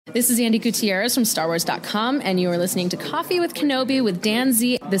This is Andy Gutierrez from StarWars.com, and you are listening to Coffee with Kenobi with Dan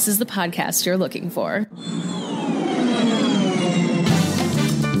Z. This is the podcast you're looking for.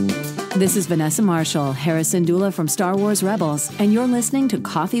 This is Vanessa Marshall, Harrison Dula from Star Wars Rebels, and you're listening to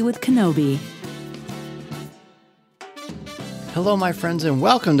Coffee with Kenobi. Hello, my friends, and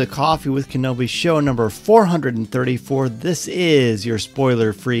welcome to Coffee with Kenobi, show number 434. This is your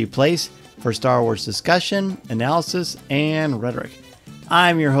spoiler-free place for Star Wars discussion, analysis, and rhetoric.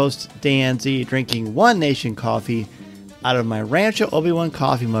 I'm your host, Dan Z, drinking One Nation coffee out of my Rancho Obi-Wan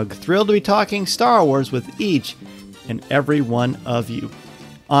coffee mug, thrilled to be talking Star Wars with each and every one of you.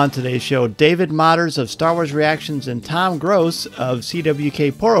 On today's show, David Motters of Star Wars Reactions and Tom Gross of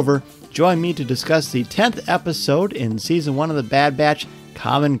CWK Pour-Over join me to discuss the 10th episode in Season 1 of The Bad Batch,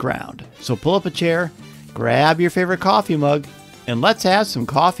 Common Ground. So pull up a chair, grab your favorite coffee mug, and let's have some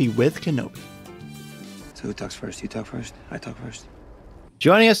coffee with Kenobi. So who talks first? You talk first? I talk first?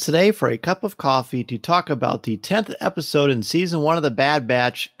 Joining us today for a cup of coffee to talk about the 10th episode in Season 1 of The Bad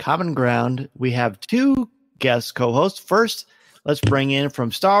Batch, Common Ground, we have two guest co-hosts. First, let's bring in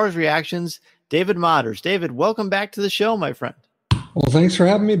from Star Wars Reactions, David Motters. David, welcome back to the show, my friend. Well, thanks for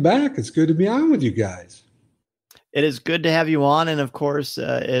having me back. It's good to be on with you guys. It is good to have you on. And of course,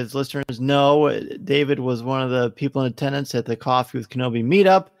 as listeners know, David was one of the people in attendance at the Coffee with Kenobi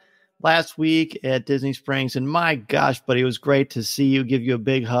meetup last week at Disney Springs. And my gosh, buddy, it was great to see you, give you a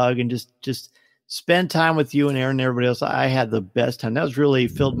big hug, and just spend time with you and Aaron and everybody else. I had the best time. That was really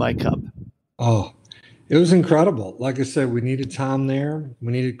filled my cup. Oh, it was incredible. Like I said, we needed Tom there.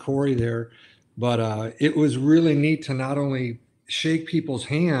 We needed Corey there. But it was really neat to not only shake people's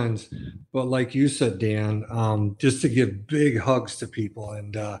hands, but like you said, Dan, just to give big hugs to people.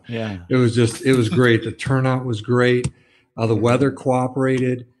 And it was great. The turnout was great. The weather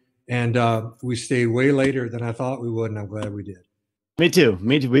cooperated, and we stayed way later than I thought we would, and I'm glad we did. Me too.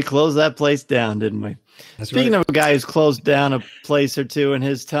 We closed that place down, didn't we? Speaking of a guy who's closed down a place or two in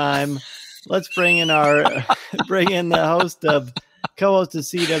his time, let's bring in the co-host of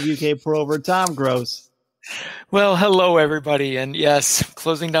CWK Pour-Over, Tom Gross. Well, hello, everybody. And yes,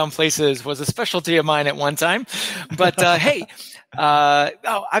 closing down places was a specialty of mine at one time. But hey, I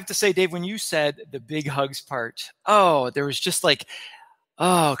have to say, Dave, when you said the big hugs part, there was just like,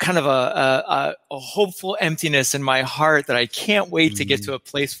 kind of a hopeful emptiness in my heart that I can't wait to get to a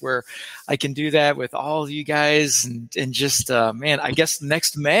place where I can do that with all of you guys. And just, man, I guess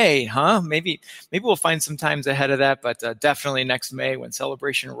next May, huh? Maybe we'll find some times ahead of that, but definitely next May when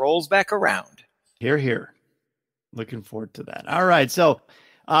Celebration rolls back around. Hear, hear. Looking forward to that. All right. So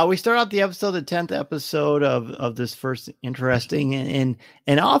we start out the episode, the 10th episode of this first interesting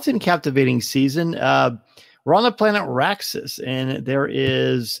and often captivating season. We're on the planet Raxus, and there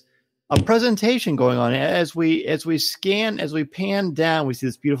is a presentation going on. As we pan down, we see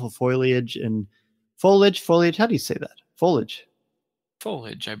this beautiful foliage. How do you say that? Foliage,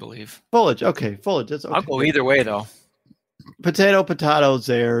 I believe. Foliage. Okay. Foliage. That's okay. I'll go either way, though. Potatoes,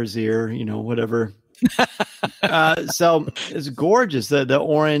 ear, whatever. So it's gorgeous. The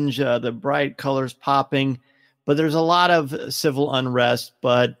orange, the bright colors popping, but there's a lot of civil unrest.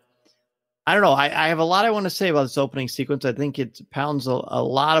 But I don't know. I have a lot I want to say about this opening sequence. I think it pounds a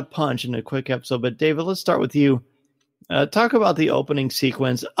lot of punch in a quick episode. But David, let's start with you. Talk about the opening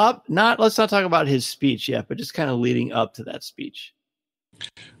sequence. Let's not talk about his speech yet, but just kind of leading up to that speech.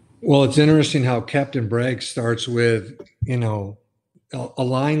 Well, it's interesting how Captain Bragg starts with, a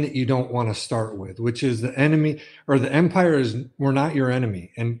line that you don't want to start with, which is the enemy or the Empire we're not your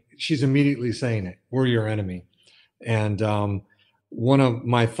enemy. And she's immediately saying it. We're your enemy. And one of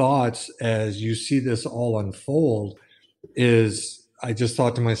my thoughts as you see this all unfold is I just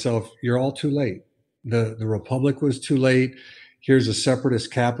thought to myself, you're all too late. The Republic was too late. Here's a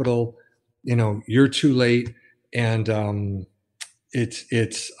separatist capital. You're too late. And you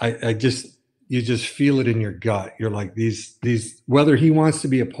just feel it in your gut. You're like these, whether he wants to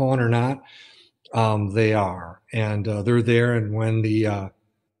be a pawn or not, they are, and they're there. And when the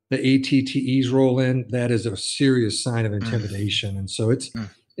ATTEs roll in, that is a serious sign of intimidation. And so it's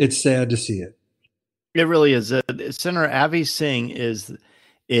sad to see it. It really is. Senator Avi Singh is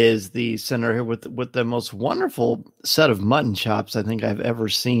the senator here with the most wonderful set of mutton chops I think I've ever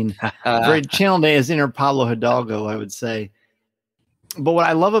seen. Very channel day as inner Pablo Hidalgo, I would say. But what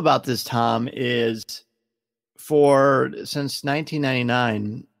I love about this, Tom, is since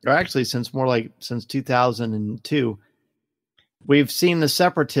 1999, or actually since 2002, we've seen the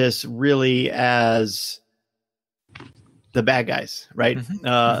separatists really as the bad guys, right?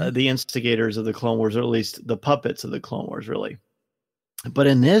 The instigators of the Clone Wars, or at least the puppets of the Clone Wars, really. But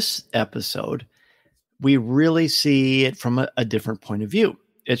in this episode, we really see it from a different point of view.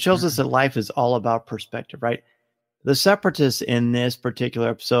 it shows us that life is all about perspective, right? The Separatists in this particular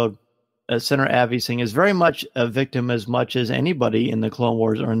episode, Senator Avi Singh, is very much a victim as much as anybody in the Clone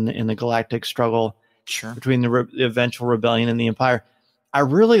Wars or in the galactic struggle between the eventual rebellion and the Empire. I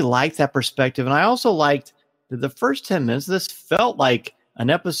really liked that perspective. And I also liked that the first 10 minutes, this felt like an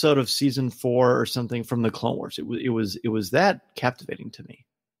episode of season 4 or something from the Clone Wars. It was that captivating to me.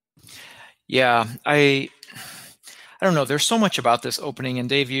 Yeah, I don't know. There's so much about this opening, and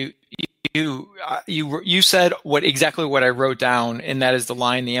Dave, you said exactly what I wrote down, and that is the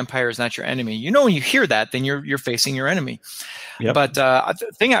line: "The Empire is not your enemy." You know, when you hear that, then you're facing your enemy. Yep. But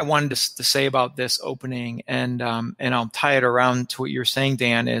the thing I wanted to say about this opening, and I'll tie it around to what you're saying,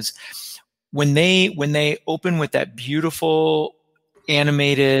 Dan, is when they open with that beautiful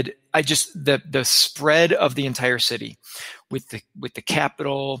animated, the spread of the entire city with the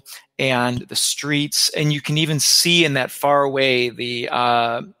Capitol and the streets, and you can even see in that far away the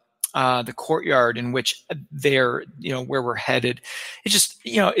courtyard in which they're, where we're headed. It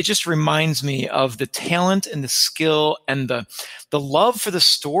just reminds me of the talent and the skill and the love for the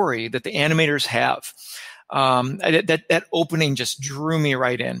story that the animators have. That opening just drew me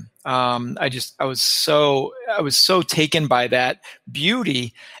right in. I was so taken by that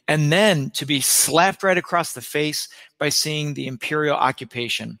beauty, and then to be slapped right across the face by seeing the Imperial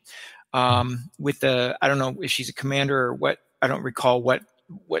occupation, with I don't know if she's a commander or what. I don't recall what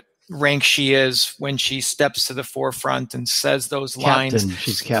rank she is when she steps to the forefront and says those lines.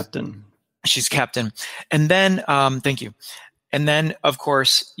 She's captain. She's captain. And then, thank you. And then, of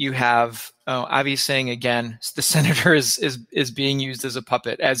course, you have Avi saying again, the senator is being used as a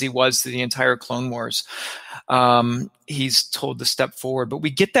puppet, as he was through the entire Clone Wars. He's told to step forward, but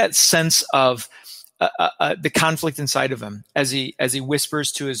we get that sense of the conflict inside of him as he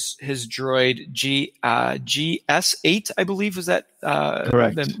whispers to his droid GS8, I believe, was that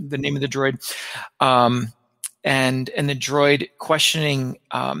correct? The name of the droid, and the droid questioning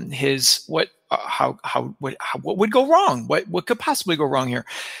what would go wrong, what could possibly go wrong here,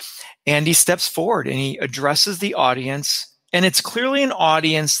 and he steps forward and he addresses the audience. And it's clearly an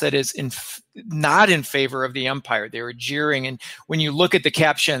audience that is not in favor of the Empire. They were jeering. And when you look at the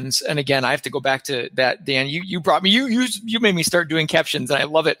captions, and again, I have to go back to that, Dan, you brought me, you made me start doing captions, and I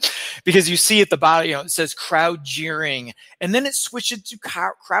love it because you see at the bottom, it says crowd jeering, and then it switches to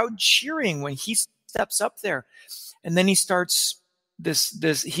crowd cheering when he steps up there. And then he starts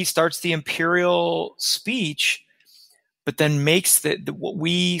he starts the Imperial speech, but then makes what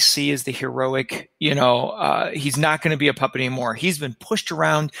we see as the heroic, he's not going to be a puppet anymore. He's been pushed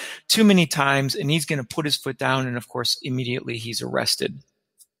around too many times, and he's going to put his foot down. And of course, immediately he's arrested.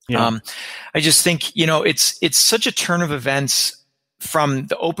 Yeah. I just think, it's such a turn of events from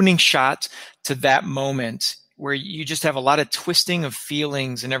the opening shot to that moment where you just have a lot of twisting of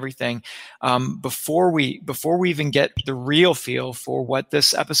feelings and everything, before we even get the real feel for what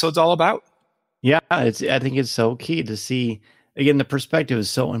this episode's all about. Yeah, I think it's so key to see. Again, the perspective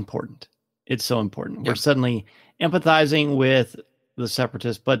is so important. It's so important. Yep. We're suddenly empathizing with the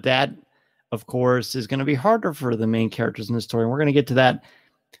Separatists, but that, of course, is going to be harder for the main characters in the story. And we're going to get to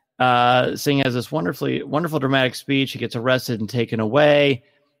that. Singh has this wonderful dramatic speech. He gets arrested and taken away.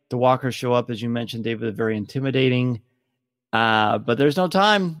 The walkers show up, as you mentioned, David, very intimidating. But there's no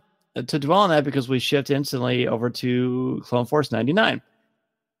time to dwell on that because we shift instantly over to Clone Force 99.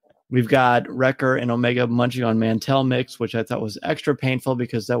 We've got Wrecker and Omega munching on Mantel Mix, which I thought was extra painful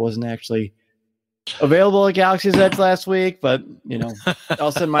because that wasn't actually available at Galaxy's Edge last week. But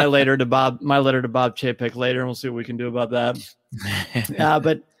I'll send my letter to Bob Chapek later, and we'll see what we can do about that.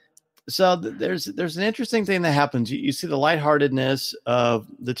 But so there's an interesting thing that happens. You see the lightheartedness of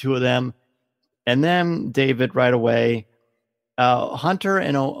the two of them, and then David right away. Hunter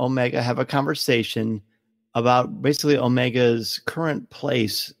and Omega have a conversation about basically Omega's current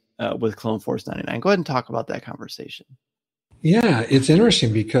place with Clone Force 99. Go ahead and talk about that conversation. Yeah, it's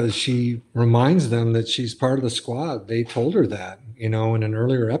interesting because she reminds them that she's part of the squad. They told her that, in an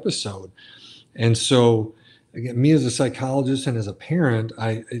earlier episode. And so, again, me as a psychologist and as a parent,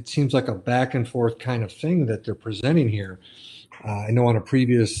 it seems like a back and forth kind of thing that they're presenting here. I know on a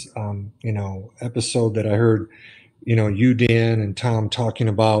previous, episode that I heard, you, Dan, and Tom talking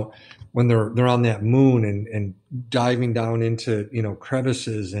about when they're on that moon and diving down into,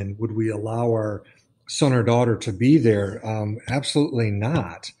 crevices, and would we allow our son or daughter to be there? Absolutely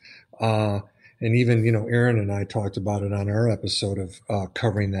not. And even, Aaron and I talked about it on our episode of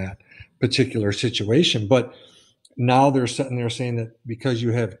covering that particular situation. But now they're sitting there saying that because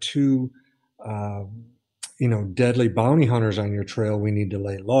you have two, deadly bounty hunters on your trail, we need to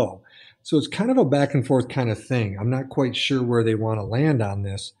lay low. So it's kind of a back and forth kind of thing. I'm not quite sure where they want to land on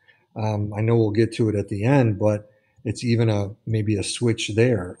this. I know we'll get to it at the end, but it's even maybe a switch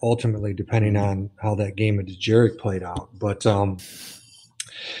there ultimately, depending on how that game of Jarek played out. But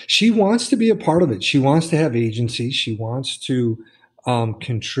she wants to be a part of it. She wants to have agency. She wants to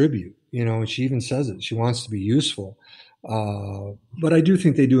contribute, and she even says it. She wants to be useful. But I do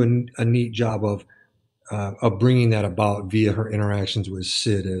think they do a neat job of bringing that about via her interactions with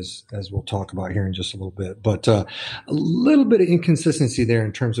Sid, as we'll talk about here in just a little bit. But a little bit of inconsistency there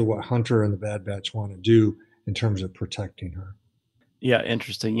in terms of what Hunter and the Bad Batch want to do in terms of protecting her. Yeah,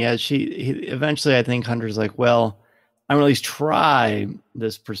 interesting. Yeah, eventually, I think Hunter's like, well, I'm going to at least try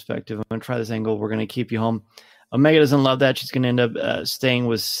this perspective. I'm going to try this angle. We're going to keep you home. Omega doesn't love that. She's going to end up staying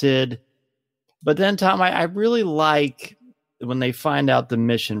with Sid. But then, Tom, I really like when they find out the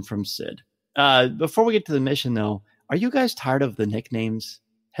mission from Sid. Before we get to the mission, though, are you guys tired of the nicknames,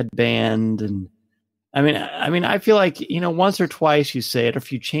 headband, and I mean, I feel like once or twice you say it, or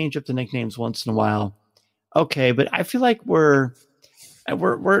if you change up the nicknames once in a while, okay. But I feel like we're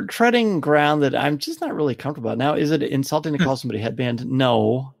treading ground that I'm just not really comfortable about. Now, is it insulting to call somebody headband?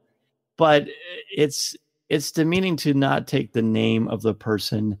 No, but it's demeaning to not take the name of the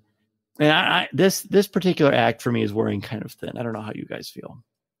person. And this particular act for me is wearing kind of thin. I don't know how you guys feel.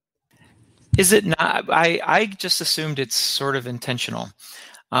 Is it not? I just assumed it's sort of intentional,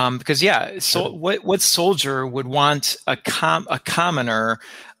 because so what soldier would want a commoner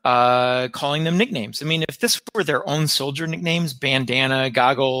calling them nicknames? I mean, if this were their own soldier nicknames, bandana,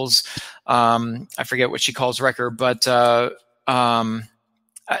 goggles, I forget what she calls Wrecker, but that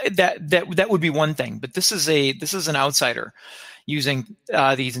would be one thing. But this is an outsider using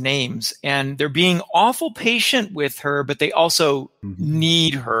these names, and they're being awful patient with her, but they also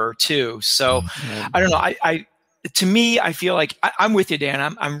need her too. So I don't know. To me, I feel like I'm with you,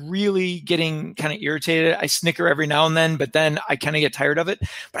 Dan. I'm really getting kind of irritated. I snicker every now and then, but then I kind of get tired of it.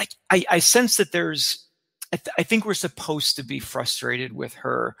 But I sense that I think we're supposed to be frustrated with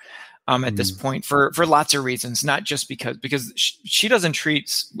her at this point for lots of reasons, not just because she doesn't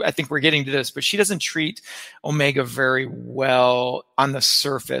treat, I think we're getting to this, but she doesn't treat Omega very well on the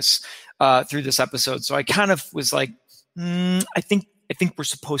surface through this episode. So I kind of was like, I think we're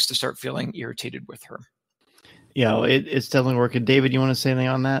supposed to start feeling irritated with her. Yeah, it's definitely working. David, you want to say anything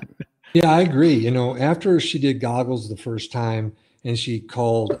on that? Yeah, I agree. After she did Goggles the first time and she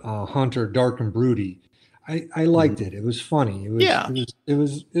called Hunter dark and broody, I liked it. It was funny. It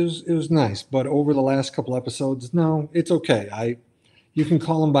was nice. But over the last couple episodes, no, it's okay. You can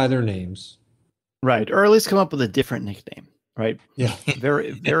call them by their names, right? Or at least come up with a different nickname, right? Yeah,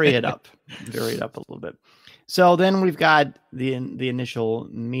 vary it up a little bit. So then we've got the initial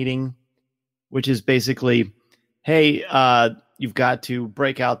meeting, which is basically, hey, you've got to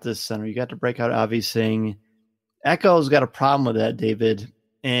break out this center. You got to break out Avi Singh. Echo's got a problem with that, David,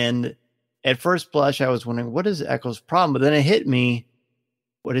 and at first blush, I was wondering, what is Echo's problem? But then it hit me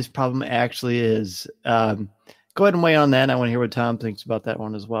what his problem actually is. Go ahead and weigh on that. I want to hear what Tom thinks about that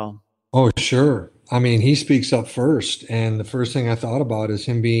one as well. Oh, sure. I mean, he speaks up first. And the first thing I thought about is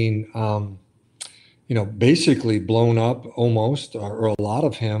him being, basically blown up almost, or a lot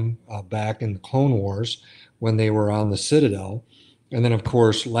of him back in the Clone Wars when they were on the Citadel. And then, of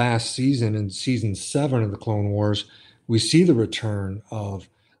course, last season, in season 7 of the Clone Wars, we see the return of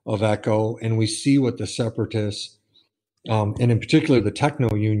Echo, and we see what the Separatists, and in particular the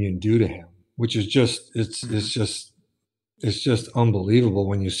Techno Union, do to him, which is it's just unbelievable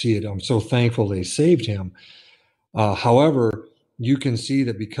when you see it. I'm so thankful they saved him. However, you can see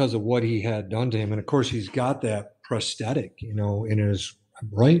that because of what he had done to him, and of course he's got that prosthetic, in his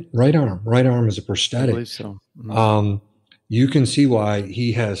right arm. Right arm is a prosthetic. I believe so. You can see why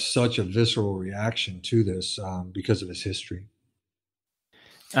he has such a visceral reaction to this because of his history.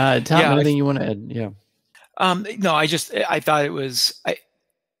 Tom, anything you want to add? Yeah. No, I thought it was,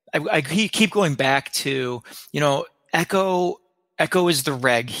 I keep going back to, Echo is the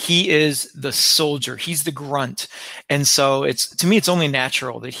reg. He is the soldier. He's the grunt. And so to me, it's only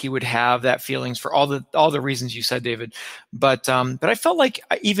natural that he would have that feelings for all the reasons you said, David. But I felt like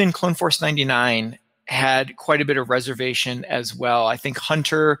even Clone Force 99 had quite a bit of reservation as well. I think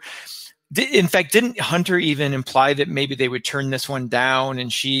Hunter, in fact, didn't Hunter even imply that maybe they would turn this one down?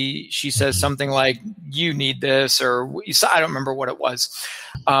 And she says something like, you need this, or I don't remember what it was.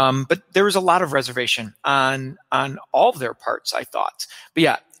 But there was a lot of reservation on all of their parts, I thought. But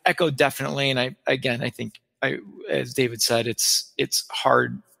yeah, Echo definitely. And I think as David said, it's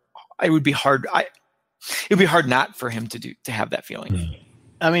hard. It would be hard not for him to have that feeling.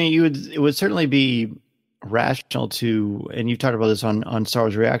 I mean, it would certainly be rational to, and you talked about this on Star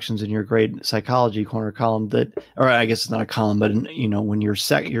Wars Reactions in your great psychology corner column, that, or I guess it's not a column, but when your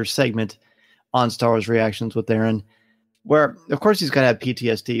segment on Star Wars Reactions with Aaron, where of course he's got to have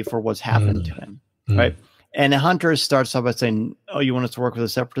PTSD for what's happened to him, right? And Hunter starts off by saying, "Oh, you want us to work with the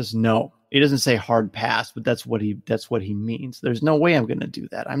Separatists?" No, he doesn't say hard pass, but that's what he means. There's no way I'm going to do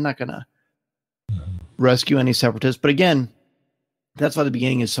that. I'm not going to rescue any Separatists. But again, that's why the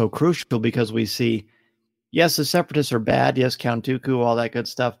beginning is so crucial, because we see, yes, the Separatists are bad. Yes, Count Dooku, all that good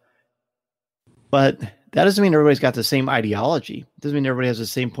stuff. But that doesn't mean everybody's got the same ideology. It doesn't mean everybody has the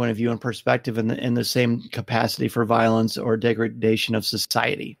same point of view and perspective and the same capacity for violence or degradation of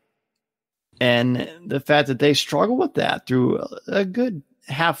society. And the fact that they struggle with that through a good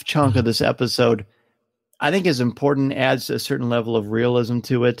half chunk of this episode, I think is important, adds a certain level of realism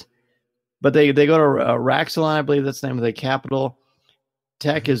to it. But they go to Raxilon, I believe that's the name of the capital.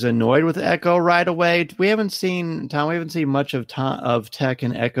 Tech is annoyed with Echo right away. We haven't seen much of Tech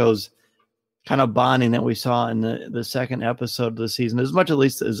and Echo's kind of bonding that we saw in the second episode of the season, as much at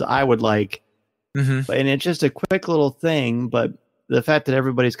least as I would like. And it's just a quick little thing, but the fact that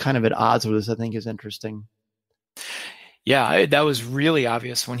everybody's kind of at odds with this, I think, is interesting. Yeah, that was really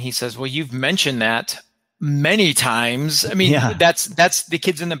obvious when he says, "Well, you've mentioned that many times." I mean, that's the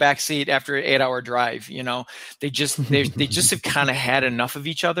kids in the back seat after an 8-hour drive. They just have kind of had enough of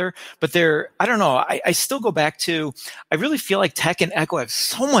each other. But I don't know. I still go back to, I really feel like Tech and Echo have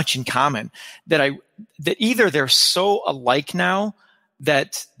so much in common that either they're so alike now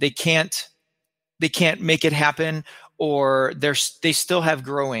that they can't make it happen, or they still have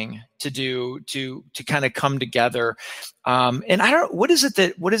growing to do to kind of come together. And what is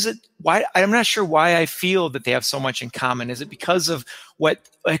it? Why? I'm not sure why I feel that they have so much in common. Is it because of what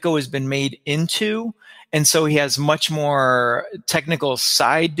Echo has been made into? And so he has much more technical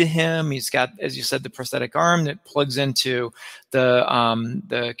side to him. He's got, as you said, the prosthetic arm that plugs into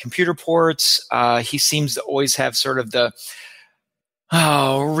the computer ports. He seems to always have sort of the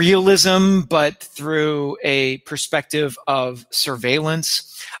realism, but through a perspective of surveillance.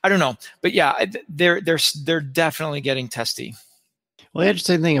 I don't know, but yeah, they're definitely getting testy. Well, the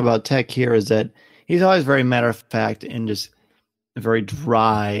interesting thing about Tech here is that he's always very matter of fact and just very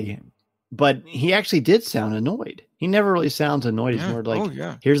dry, but he actually did sound annoyed. He never really sounds annoyed. He's more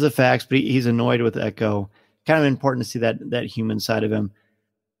like, here's the facts, but he's annoyed with Echo. Kind of important to see that human side of him.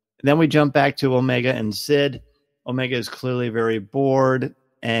 And then we jump back to Omega and Sid. Omega is clearly very bored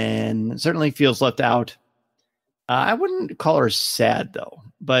and certainly feels left out. I wouldn't call her sad, though,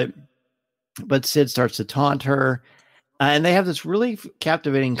 but Sid starts to taunt her, and they have this really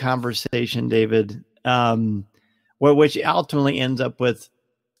captivating conversation, David, which ultimately ends up with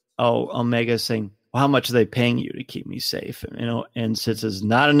Omega saying, "Well, how much are they paying you to keep me safe?" And Sid says,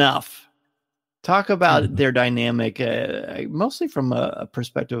 "Not enough." Talk about their dynamic, mostly from a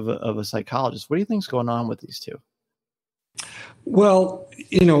perspective of a psychologist. What do you think's going on with these two? Well,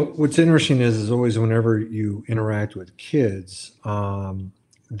 what's interesting is always whenever you interact with kids,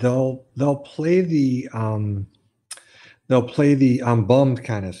 they'll play the I'm bummed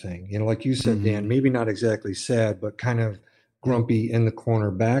kind of thing. Like you said, Dan, maybe not exactly sad, but kind of grumpy, in the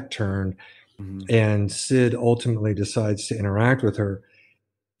corner, back turned. And Sid ultimately decides to interact with her.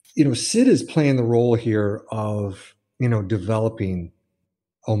 Sid is playing the role here of, developing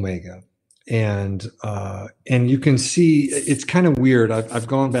Omega. And you can see it's kind of weird. I've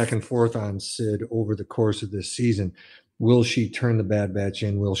gone back and forth on Sid over the course of this season. Will she turn the Bad Batch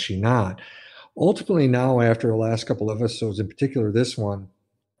in? Will she not? Ultimately, now, after the last couple of episodes, in particular this one,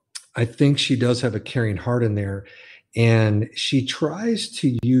 I think she does have a caring heart in there. And she tries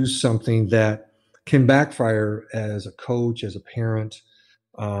to use something that can backfire as a coach, as a parent,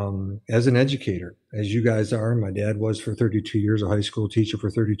 as an educator, as you guys are. My dad was for 32 years, a high school teacher for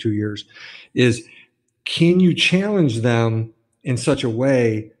 32 years, is can you challenge them in such a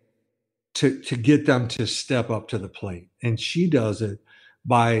way to get them to step up to the plate? And she does it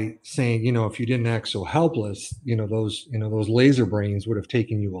by saying, if you didn't act so helpless, those laser brains would have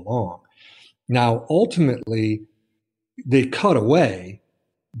taken you along. Now, ultimately, they cut away,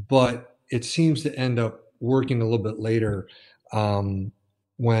 but it seems to end up working a little bit later,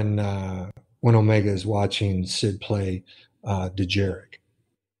 when Omega is watching Sid play Dejarik.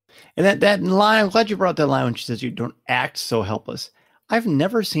 And that line, I'm glad you brought that line when she says you don't act so helpless. I've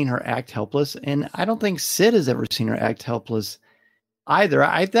never seen her act helpless, and I don't think Sid has ever seen her act helpless either.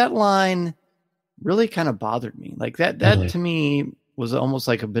 That line really kind of bothered me. Like that to me was almost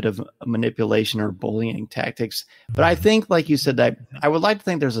like a bit of a manipulation or bullying tactics. But I think, like you said, I would like to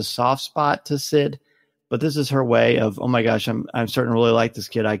think there's a soft spot to Sid. But this is her way of, oh my gosh, I'm starting to really like this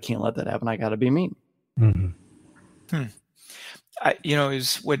kid. I can't let that happen. I got to be mean. Mhm.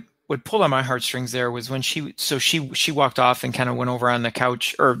 Is what pulled on my heartstrings there was when she walked off and kind of went over on the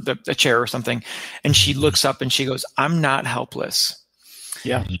couch or the chair or something, and she looks up and she goes, "I'm not helpless."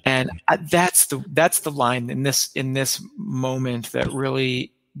 Yeah. And that's the line in this moment that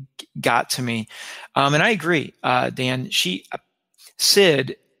really got to me. And I agree, Dan.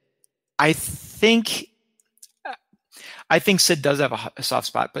 Sid, I think Sid does have a soft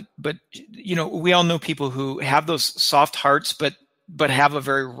spot, but we all know people who have those soft hearts, but have a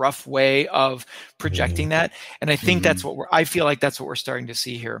very rough way of projecting that. And I think that's what I feel like that's what we're starting to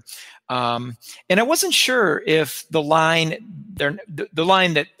see here. And I wasn't sure if the line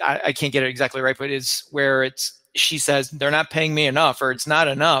that I can't get it exactly right, but is where she says, "They're not paying me enough," or "It's not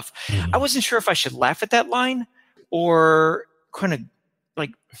enough." I wasn't sure if I should laugh at that line or kind of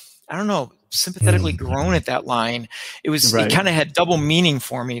like, I don't know, sympathetically groan at that line. It kind of had double meaning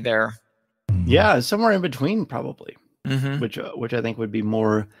for me there. Yeah, somewhere in between probably. Which I think would be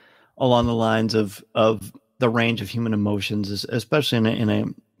more along the lines of the range of human emotions, especially in a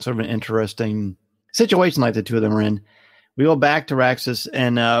sort of an interesting situation like the two of them are in. We go back to Raxus,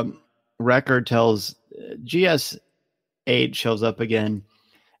 and Wrecker tells GS8 shows up again.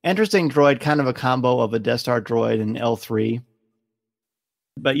 Interesting droid, kind of a combo of a Death Star droid and L3.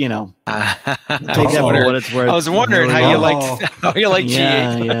 But take that for what it's worth. I was wondering how you liked G8.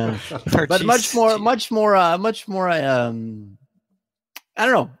 Yeah. But much more. I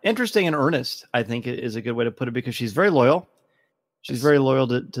don't know. Interesting and earnest, I think, is a good way to put it, because she's very loyal. She's very loyal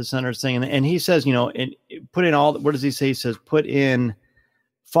to Senator Singh, and he says, put in all. What does he say? He says,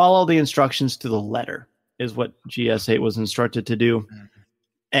 follow the instructions to the letter, is what GS8 was instructed to do.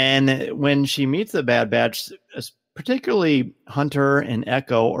 And when she meets the Bad Batch, particularly Hunter and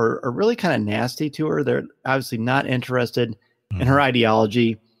Echo are really kind of nasty to her. They're obviously not interested in her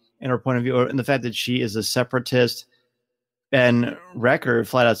ideology and her point of view, and the fact that she is a separatist. And Wrecker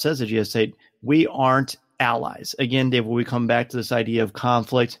flat out says to GS8, "We aren't allies." Again, Dave, we come back to this idea of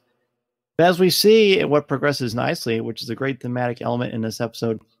conflict. But as we see, what progresses nicely, which is a great thematic element in this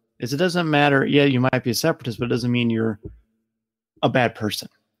episode, is it doesn't matter. Yeah, you might be a separatist, but it doesn't mean you're a bad person,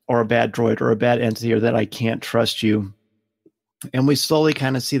 or a bad droid, or a bad entity, or that I can't trust you. And we slowly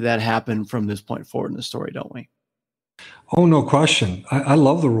kind of see that happen from this point forward in the story, don't we? Oh, no question. I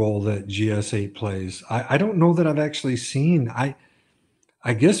love the role that GS8 plays. I don't know that I've actually seen. I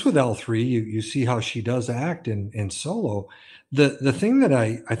guess with L3, you see how she does act in Solo. The thing that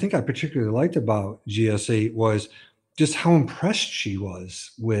I think I particularly liked about GS8 was just how impressed she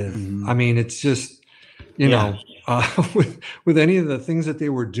was with. I mean, it's just, with any of the things that they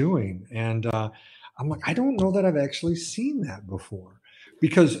were doing. And I'm like, I don't know that I've actually seen that before,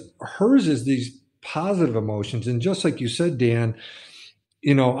 because hers is these positive emotions. And just like you said, Dan,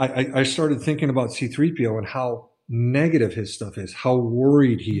 I started thinking about C3PO and how negative his stuff is, how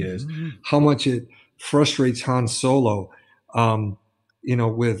worried he is, how much it frustrates Han Solo,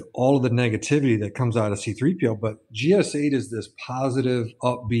 with all of the negativity that comes out of C3PO. But GS8 is this positive,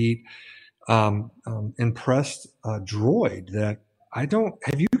 upbeat, impressed droid that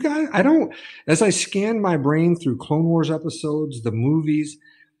as I scan my brain through Clone Wars episodes, the movies,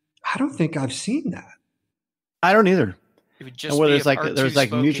 I don't think I've seen that. I don't either. It would just there's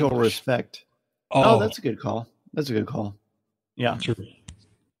like mutual English. Respect. Oh, that's a good call. Yeah, True.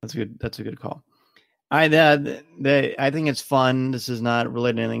 That's a good call. I think it's fun. This is not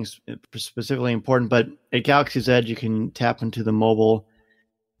related to anything specifically important, but at Galaxy's Edge, you can tap into the mobile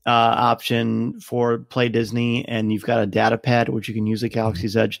option for Play Disney, and you've got a data pad which you can use at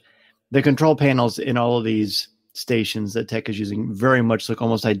Galaxy's Edge. The control panels in all of these stations that Tech is using very much look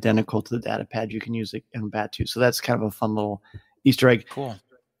almost identical to the data pad you can use it in Batu. So that's kind of a fun little Easter egg. Cool.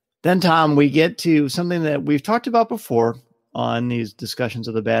 Then, Tom, we get to something that we've talked about before on these discussions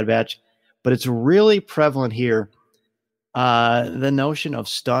of the Bad Batch, but it's really prevalent here. The notion of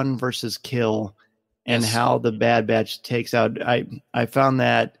stun versus kill, and how the Bad Batch takes out. I found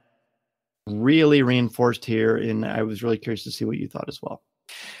that really reinforced here, and I was really curious to see what you thought as well.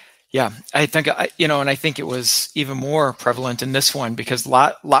 Yeah, I think and I think it was even more prevalent in this one, because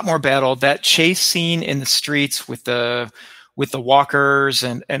lot more battle. That chase scene in the streets with the walkers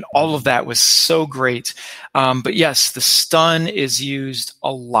and all of that was so great. But yes, the stun is used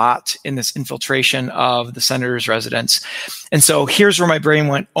a lot in this infiltration of the senator's residence. And so here's where my brain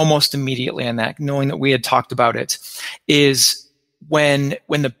went almost immediately on that, knowing that we had talked about it, is when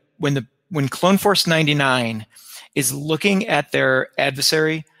Clone Force 99 is looking at their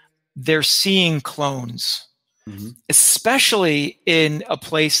adversary, they're seeing clones, especially in a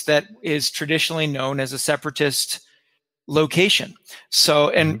place that is traditionally known as a separatist location. So,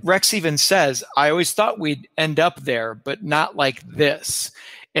 and Rex even says, I always thought we'd end up there, but not like this.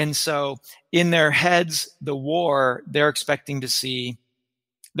 And so in their heads, the war, they're expecting to see,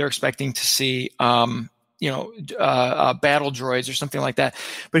 battle droids or something like that.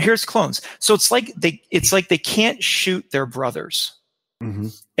 But here's clones. So it's like they can't shoot their brothers. Mm-hmm.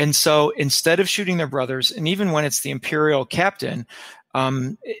 And so instead of shooting their brothers, and even when it's the Imperial captain,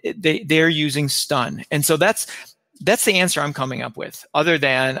 they're using stun. And so that's the answer I'm coming up with. Other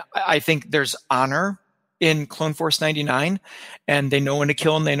than I think there's honor in Clone Force 99, and they know when to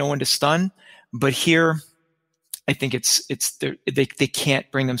kill and they know when to stun. But here, I think they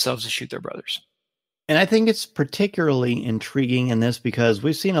can't bring themselves to shoot their brothers. And I think it's particularly intriguing in this because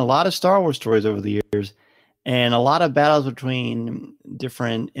we've seen a lot of Star Wars stories over the years and a lot of battles between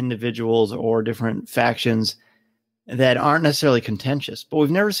different individuals or different factions that aren't necessarily contentious, but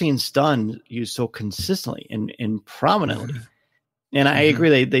we've never seen stun used so consistently and prominently. And I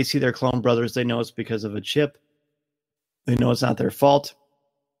agree. They see their clone brothers. They know it's because of a chip. They know it's not their fault.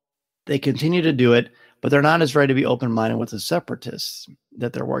 They continue to do it, but they're not as ready to be open-minded with the separatists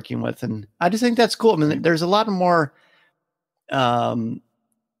that they're working with. And I just think that's cool. I mean, there's a lot more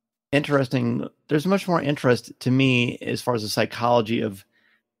interesting. There's much more interest to me as far as the psychology of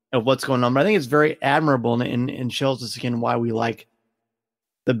what's going on. But I think it's very admirable and shows us again why we like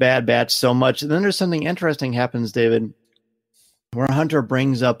the Bad Batch so much. And then there's something interesting happens, David, where Hunter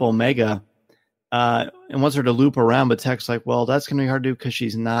brings up Omega and wants her to loop around, but Tech's like, well, that's going to be hard to do because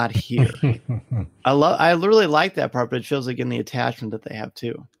she's not here. I literally like that part, but it shows again the attachment that they have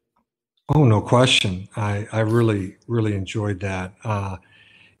too. Oh, no question. I really, really enjoyed that.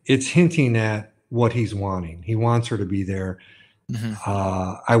 It's hinting at what he's wanting. He wants her to be there.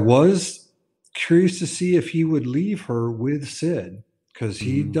 I was curious to see if he would leave her with Sid, because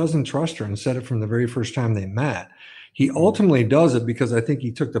he doesn't trust her and said it from the very first time they met. He ultimately does it because I think he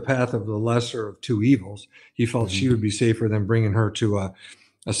took the path of the lesser of two evils. He felt she would be safer than bringing her to a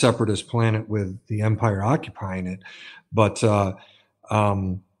separatist planet with the Empire occupying it. But that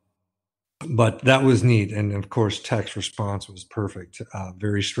was neat. And of course, Tech's response was perfect,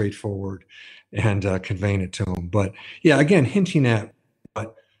 very straightforward and conveying it to him. But yeah, again, hinting at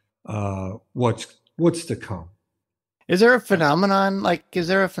what's to come. Is there a phenomenon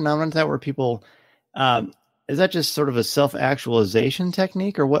to that where people, is that just sort of a self-actualization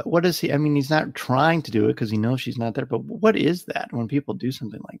technique, or what is he? I mean, he's not trying to do it because he knows she's not there, but what is that when people do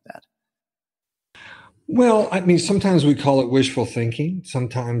something like that? Well, I mean, sometimes we call it wishful thinking.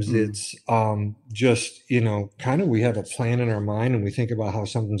 Sometimes it's just, kind of we have a plan in our mind and we think about how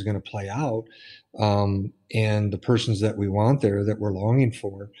something's going to play out, and the persons that we want there that we're longing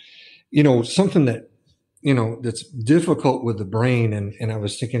for. Something that, that's difficult with the brain. And I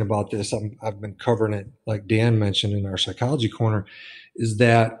was thinking about this. I've been covering it, like Dan mentioned in our psychology corner, is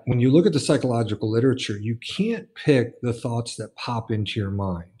that when you look at the psychological literature, you can't pick the thoughts that pop into your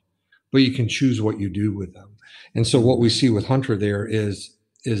mind, but you can choose what you do with them. And so what we see with Hunter there is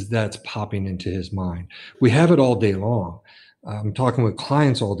that's popping into his mind. We have it all day long. I'm talking with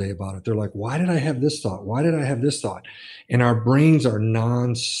clients all day about it. They're like, why did I have this thought? Why did I have this thought? And our brains are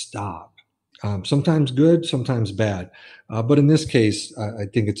nonstop. Sometimes good, sometimes bad. But in this case, I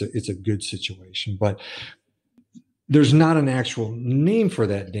think it's a good situation. But there's not an actual name for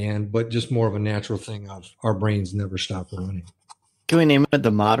that, Dan, but just more of a natural thing of our brains never stop running. Can we name it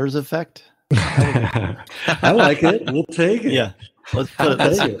the Motters effect? I like it. We'll take it. Yeah. Let's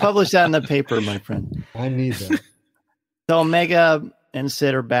publish that in the paper, my friend. I need that. So Omega and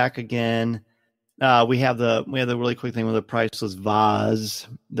Sid are back again. We have the really quick thing with the priceless vase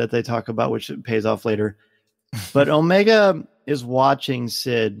that they talk about, which pays off later. But Omega is watching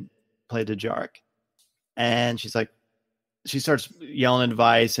Sid play Dejarik, and she starts yelling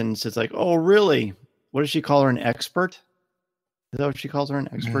advice, and Sid's like, "Oh, really? What does she call her? An expert? Is that what she calls her? An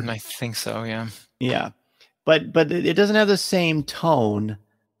expert? I think so. Yeah. Yeah, but it doesn't have the same tone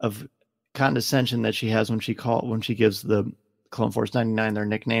of condescension that she has when she gives the Clone Force 99 their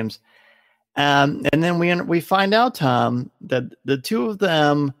nicknames. And then we find out, Tom, that the two of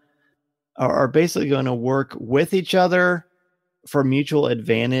them are basically going to work with each other for mutual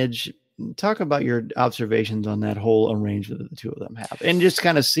advantage. Talk about your observations on that whole arrangement that the two of them have, and just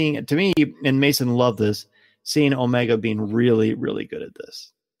kind of seeing it. To me, and Mason loved this, seeing Omega being really, really good at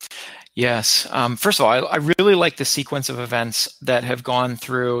this. Yes. First of all, I really like the sequence of events that have gone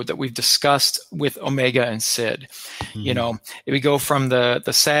through that we've discussed with Omega and Sid. We go from the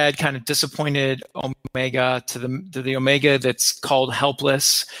sad, kind of disappointed Omega to the Omega that's called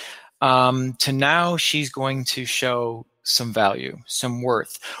helpless, to now she's going to show some value, some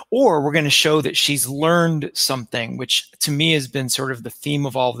worth, or we're going to show that she's learned something, which to me has been sort of the theme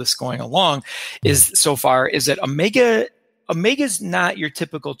of all of this going along is that Omega's not your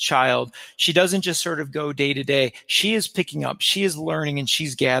typical child. She doesn't just sort of go day to day. She is picking up, she is learning, and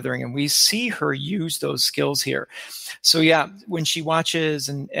she's gathering, and we see her use those skills here. So yeah, when she watches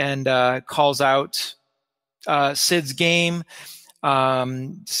and calls out Sid's game,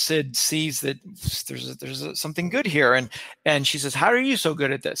 Sid sees that there's something good here, and she says, "How are you so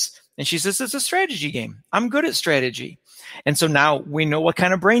good at this?" And she says, "It's a strategy game. I'm good at strategy." And so now we know what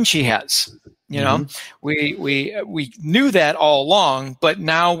kind of brain she has. You know, we knew that all along, but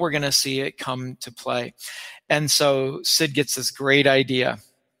now we're going to see it come to play. And so Sid gets this great idea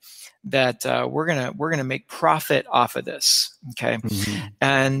that we're gonna make profit off of this, okay,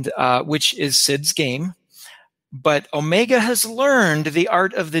 and which is Sid's game. But Omega has learned the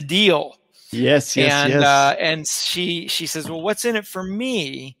art of the deal. Yes. And she says, "Well, what's in it for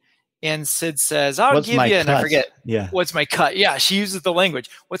me?" And Sid says, "I'll give you," and I forget. Yeah. What's my cut? Yeah, she uses the language.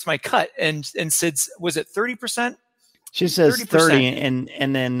 What's my cut? And Sid's, was it 30%? She says 30,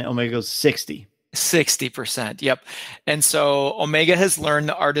 and then Omega goes 60. 60%. Yep. And so Omega has learned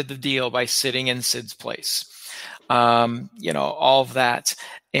the art of the deal by sitting in Sid's place. All of that,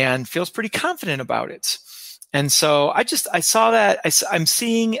 and feels pretty confident about it. And so I saw that. I'm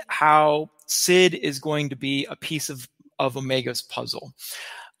seeing how Sid is going to be a piece of Omega's puzzle.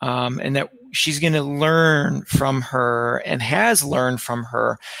 And that she's going to learn from her and has learned from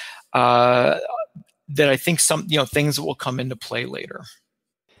her, that I think things will come into play later.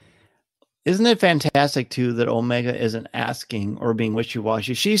 Isn't it fantastic too that Omega isn't asking or being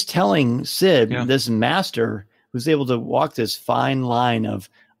wishy-washy? She's telling Sid, this master who's able to walk this fine line of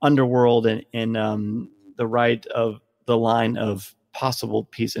underworld and the right of the line of possible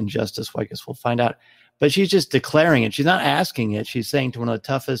peace and justice. Well, I guess we'll find out. But she's just declaring it. She's not asking it. She's saying to one of the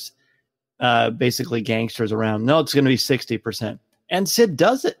toughest, basically gangsters around, no, it's going to be 60%. And Sid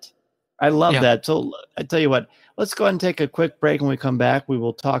does it. I love that. So I tell you what, let's go ahead and take a quick break. When we come back, we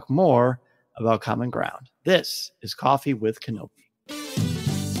will talk more about Common Ground. This is Coffee with Kenobi.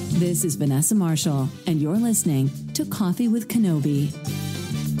 This is Vanessa Marshall, and you're listening to Coffee with Kenobi.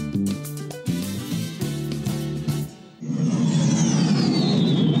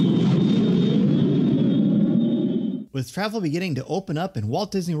 With travel beginning to open up and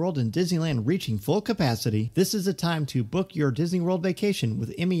Walt Disney World and Disneyland reaching full capacity, this is the time to book your Disney World vacation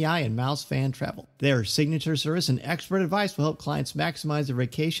with MEI and Mouse Fan Travel. Their signature service and expert advice will help clients maximize their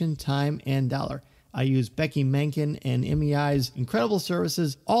vacation, time, and dollar. I use Becky Menken and MEI's incredible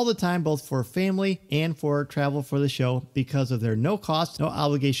services all the time, both for family and for travel for the show, because of their no cost, no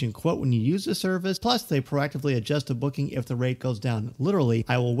obligation quote when you use the service. Plus, they proactively adjust a booking if the rate goes down. Literally,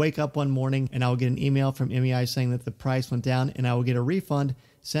 I will wake up one morning and I will get an email from MEI saying that the price went down, and I will get a refund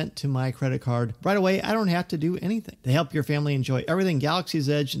sent to my credit card right away. I don't have to do anything. They help your family enjoy everything Galaxy's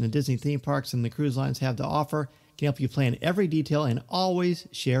Edge and the Disney theme parks and the cruise lines have to offer. Can help you plan every detail and always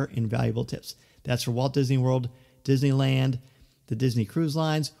share invaluable tips. That's for Walt Disney World, Disneyland, the Disney Cruise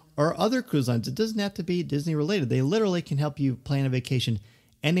Lines, or other cruise lines. It doesn't have to be Disney related. They literally can help you plan a vacation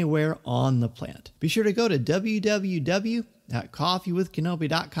anywhere on the planet. Be sure to go to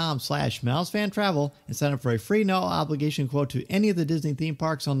www.coffeewithkenobi.com/mousefantravel and sign up for a free no obligation quote to any of the Disney theme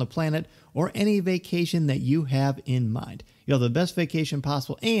parks on the planet or any vacation that you have in mind. You'll have the best vacation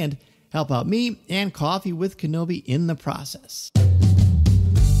possible and help out me and Coffee with Kenobi in the process.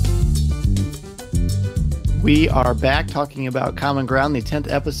 We are back talking about Common Ground, the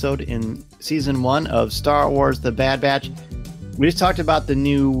 10th episode in Season 1 of Star Wars The Bad Batch. We just talked about the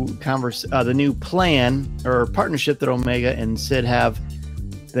new plan or partnership that Omega and Sid have.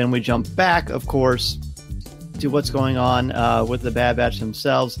 Then we jump back, of course, to what's going on with the Bad Batch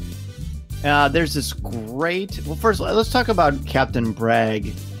themselves. There's this great... Well, first, let's talk about Captain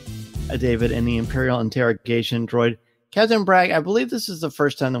Bragg, David, and the Imperial interrogation droid. Captain Bragg, I believe this is the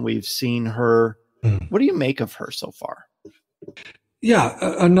first time that we've seen her. What do you make of her so far? Yeah,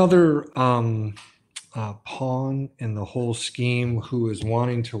 another pawn in the whole scheme who is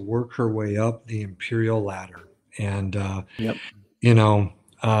wanting to work her way up the Imperial ladder. And,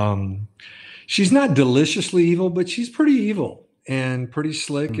 she's not deliciously evil, but she's pretty evil and pretty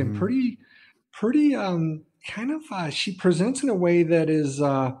slick and pretty she presents in a way that is...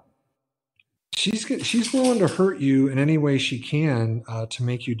 She's willing to hurt you in any way she can to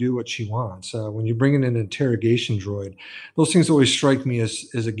make you do what she wants. When you bring in an interrogation droid, those things always strike me as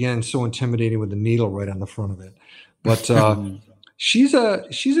again so intimidating with the needle right on the front of it. But she's a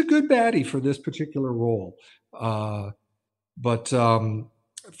good baddie for this particular role. But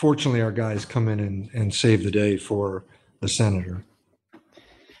fortunately, our guys come in and save the day for the senator.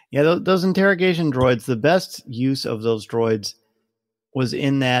 Yeah, those interrogation droids, the best use of those droids was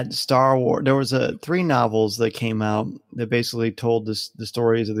in that Star Wars. There was 3 novels that came out that basically told the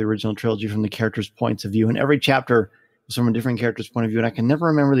stories of the original trilogy from the characters' points of view. And every chapter was from a different character's point of view. And I can never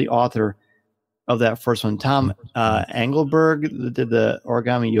remember the author of that first one. Tom Engelberg that did the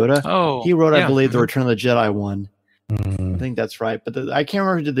Origami Yoda. Oh, he wrote, yeah. I believe, the Return of the Jedi one. Mm-hmm. I think that's right. But I can't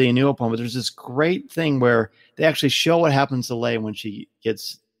remember who did the A New Hope one, but there's this great thing where they actually show what happens to Leia when she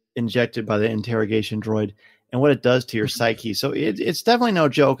gets injected by the interrogation droid and what it does to your psyche. So it's definitely no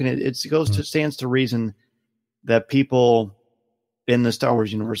joke, and it stands to reason that people in the Star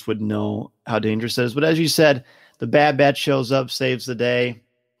Wars universe would know how dangerous it is. But as you said, the Bad Batch shows up, saves the day,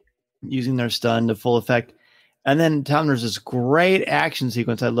 using their stun to full effect. And then, Tom, there's this great action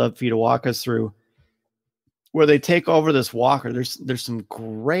sequence I'd love for you to walk us through where they take over this walker. There's some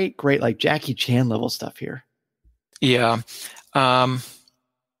great, like Jackie Chan level stuff here. Yeah.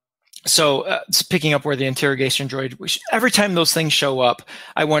 So picking up where the interrogation droid, every time those things show up,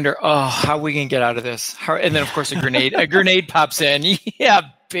 I wonder, how are we going to get out of this? And then, of course, a grenade pops in. Yeah,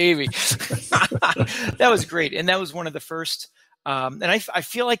 baby. That was great. And that was one of the first. And I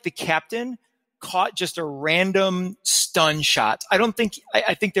feel like the captain caught just a random stun shot. I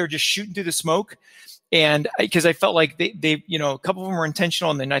think they were just shooting through the smoke. And because I felt like they, a couple of them were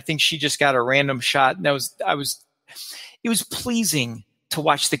intentional. And then I think she just got a random shot. And it was pleasing to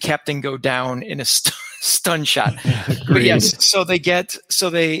watch the captain go down in a stun shot. But yes, so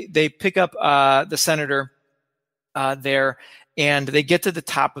they pick up the senator there, and they get to the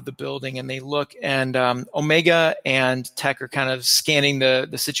top of the building, and they look, and Omega and Tech are kind of scanning the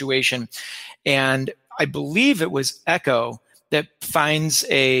situation, and I believe it was Echo that finds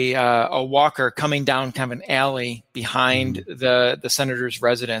a walker coming down kind of an alley behind the senator's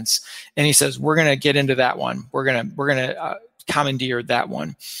residence, and he says, "We're gonna get into that one. We're gonna commandeer that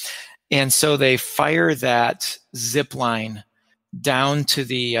one." And so they fire that zip line down to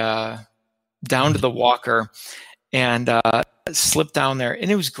the walker and slip down there, and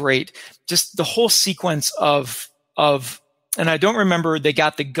it was great. Just the whole sequence of and I don't remember, they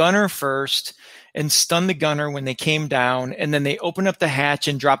got the gunner first and stunned the gunner when they came down, and then they opened up the hatch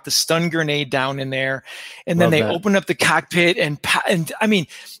and dropped the stun grenade down in there, and then they opened up the cockpit and I mean,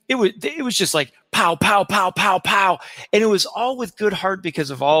 it was just like pow, pow, pow, pow, pow, and it was all with good heart because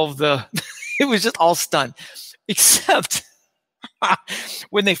of all of the it was just all stun, except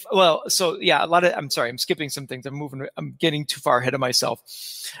when they I'm sorry, I'm skipping some things. I'm getting too far ahead of myself.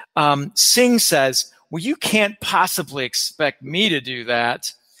 Singh says, "Well, you can't possibly expect me to do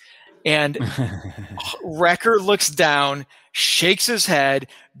that." And Wrecker looks down, shakes his head,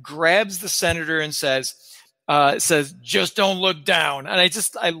 grabs the senator, and says, "Just don't look down." And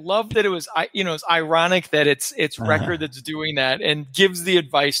I love that it's ironic that it's Wrecker that's doing that and gives the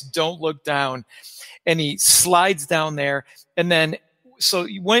advice, "Don't look down." And he slides down there, and then so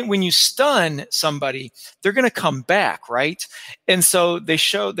when you stun somebody, they're going to come back, right? And so they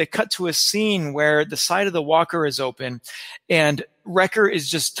cut to a scene where the side of the walker is open, and Wrecker is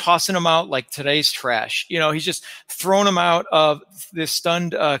just tossing them out like today's trash. He's just throwing them out of the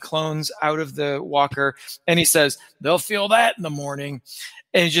stunned clones out of the walker, and he says, "They'll feel that in the morning."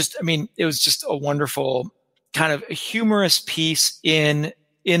 And it was just a wonderful kind of a humorous piece in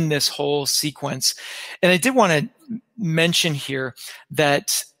this whole sequence. And I did want to mention here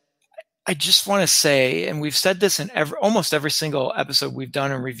that I just want to say, and we've said this in almost every single episode we've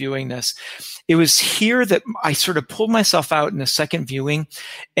done in reviewing this, it was here that I sort of pulled myself out in the second viewing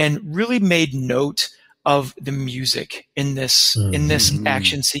and really made note of the music in this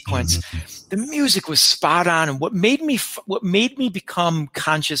action sequence. The music was spot on, and what made me become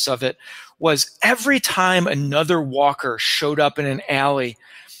conscious of it was every time another walker showed up in an alley,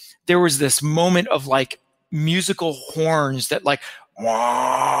 there was this moment of like musical horns that like,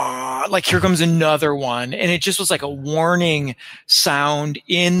 wah, like here comes another one, and it just was like a warning sound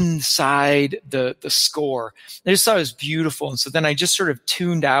inside the score. I just thought it was beautiful, and so then I just sort of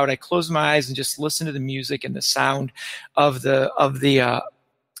tuned out. I closed my eyes and just listened to the music and the sound of the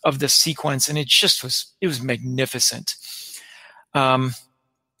sequence, and it was magnificent. I'm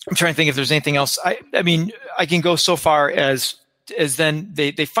trying to think if there's anything else. I mean, I can go so far as then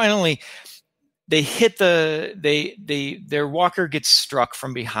they finally hit their walker gets struck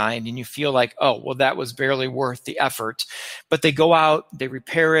from behind, and you feel like, oh, well, that was barely worth the effort. But they go out, they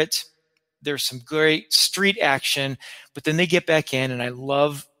repair it. There's some great street action, but then they get back in, and I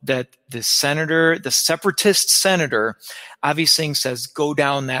love that the separatist senator, Avi Singh, says, "Go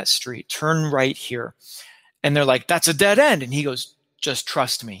down that street, turn right here." And they're like, "That's a dead end." And he goes, "Just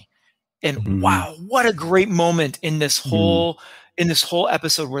trust me." And wow, what a great moment in this whole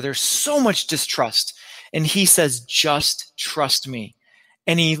episode where there's so much distrust. And he says, just trust me.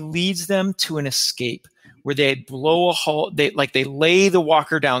 And he leads them to an escape where they blow a hole. They lay the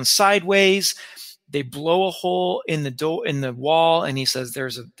walker down sideways. They blow a hole in the wall. And he says,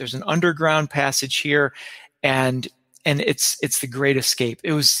 there's an underground passage here. And it's the great escape.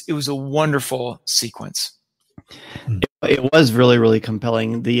 It was a wonderful sequence. It was really, really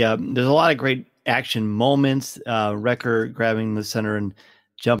compelling. There's a lot of great action moments. Wrecker grabbing the center and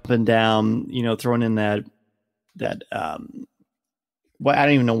jumping down, throwing in that well, I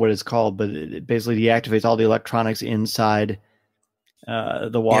don't even know what it's called, but it basically deactivates all the electronics inside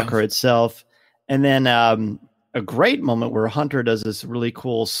the walker itself. And then a great moment where Hunter does this really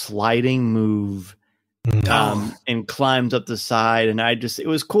cool sliding move and climbs up the side. And it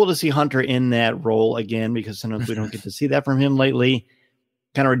was cool to see Hunter in that role again, because sometimes we don't get to see that from him lately.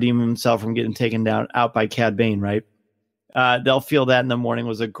 Kind of redeem himself from getting taken out by Cad Bane, right? They'll feel that in the morning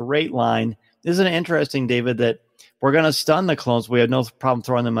was a great line. Isn't it interesting, David, that we're going to stun the clones? We have no problem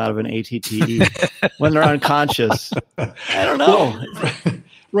throwing them out of an ATTE when they're unconscious. I don't know.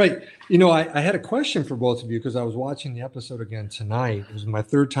 Right. I had a question for both of you because I was watching the episode again tonight. It was my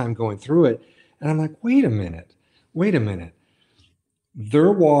third time going through it. And I'm like, wait a minute.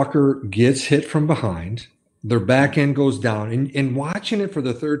 Their walker gets hit from behind. Their back end goes down. And watching it for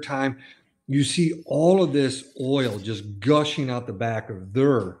the third time, you see all of this oil just gushing out the back of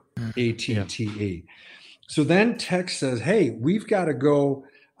their ATTE. So then Tech says, hey, we've got to go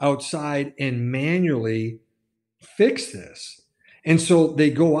outside and manually fix this. And so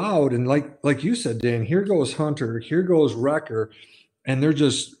they go out and like you said, Dan, here goes Hunter, here goes Wrecker, and they're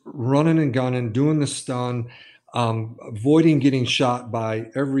just running and gunning, doing the stun, avoiding getting shot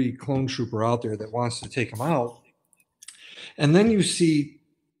by every clone trooper out there that wants to take them out. And then you see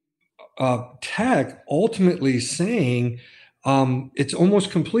Tech ultimately saying, it's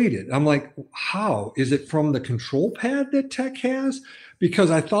almost completed. I'm like, how? Is it from the control pad that Tech has? Because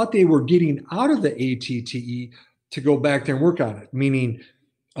I thought they were getting out of the ATTE to go back there and work on it, meaning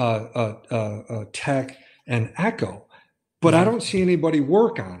Tech and Echo. But I don't see anybody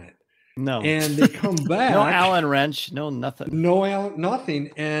work on it. No. And they come back. No Allen wrench, no nothing.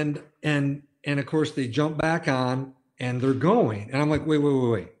 Nothing. And of course they jump back on and they're going. And I'm like,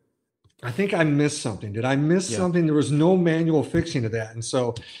 wait. I think I missed something. Did I miss something? There was no manual fixing of that. And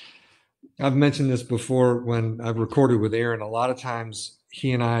so I've mentioned this before when I've recorded with Aaron. A lot of times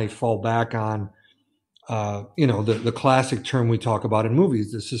he and I fall back on, the classic term we talk about in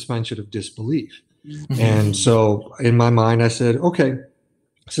movies, the suspension of disbelief. And so in my mind, I said, okay,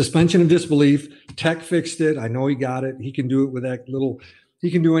 suspension of disbelief. Tech fixed it. I know he got it. He can do it with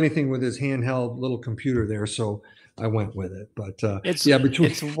he can do anything with his handheld little computer there. So I went with it, but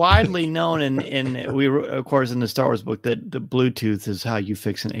it's widely known, and we of course in the Star Wars book that the Bluetooth is how you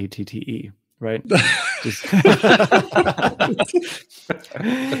fix an ATTE, right?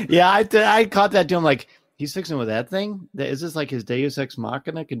 I caught that too. I'm like, he's fixing with that thing. Is this like his Deus Ex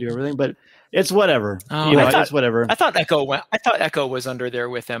Machina? Can do everything, but it's whatever. It's whatever. I thought Echo was under there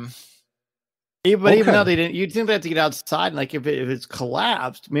with him. But even though they didn't, you'd think they have to get outside. And like if it's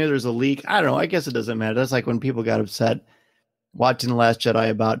collapsed, maybe there's a leak. I don't know. I guess it doesn't matter. That's like when people got upset watching The Last Jedi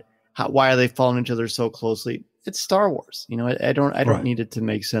about why are they following each other so closely. It's Star Wars. I don't need it to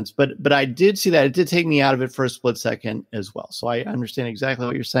make sense. But I did see that. It did take me out of it for a split second as well. So I understand exactly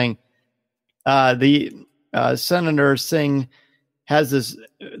what you're saying. The Senator Singh has this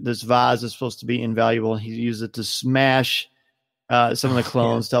vase that's supposed to be invaluable. He used it to smash some of the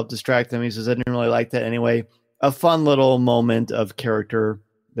clones to help distract them. He says, I didn't really like that anyway. A fun little moment of character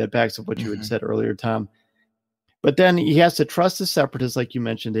that backs up what you had said earlier, Tom. But then he has to trust the Separatists, like you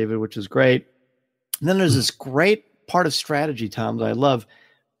mentioned, David, which is great. And then there's this great part of strategy, Tom, that I love,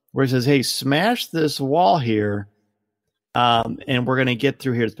 where he says, hey, smash this wall here, and we're going to get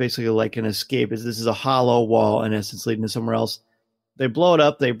through here. It's basically like an escape. This is a hollow wall, in essence, leading to somewhere else. They blow it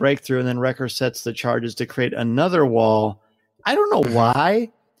up, they break through, and then Wrecker sets the charges to create another wall. I don't know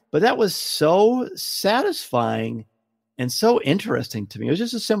why, but that was so satisfying and so interesting to me. It was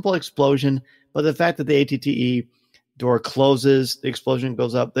just a simple explosion, but the fact that the ATTE door closes, the explosion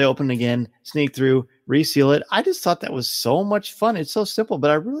goes up, they open again, sneak through, reseal it. I just thought that was so much fun. It's so simple, but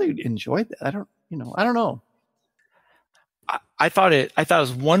I really enjoyed that. I don't know. I thought it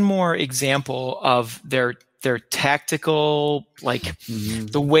was one more example of their tactical, like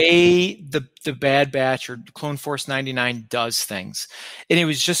the way the Bad Batch or Clone Force 99 does things. And it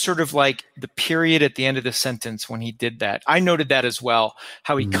was just sort of like the period at the end of the sentence when he did that. I noted that as well,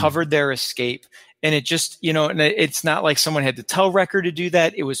 how he covered their escape And it just, and it's not like someone had to tell Wrecker to do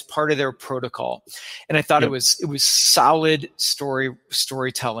that. It was part of their protocol. And I thought it was solid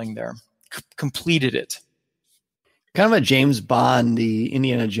storytelling there. Completed it. Kind of a James Bond, the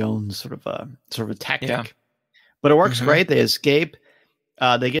Indiana Jones sort of a tactic. Yeah. But it works great. They escape.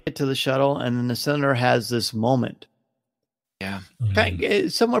 They get to the shuttle, and then the senator has this moment. Yeah.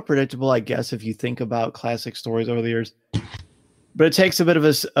 It's somewhat predictable, I guess, if you think about classic stories over the years. But it takes a bit of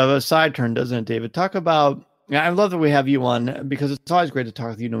a side turn, doesn't it, David? Talk about. I love that we have you on, because it's always great to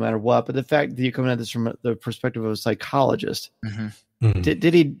talk with you no matter what. But the fact that you come at this from the perspective of a psychologist, did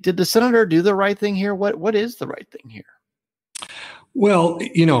the senator do the right thing here? What is the right thing here? Well,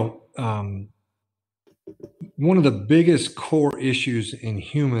 one of the biggest core issues in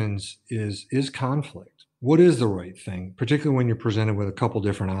humans is conflict. What is the right thing, particularly when you're presented with a couple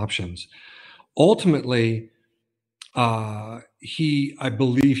different options? Ultimately, I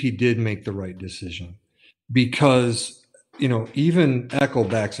believe he did make the right decision, because, even Echo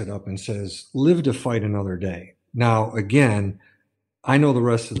backs it up and says, live to fight another day. Now, again, I know the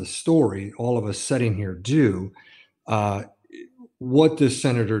rest of the story. All of us sitting here do. What this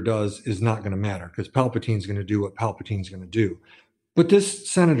senator does is not going to matter, because Palpatine's going to do what Palpatine's going to do. But this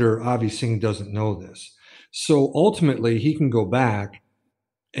senator, Avi Singh, doesn't know this. So ultimately, he can go back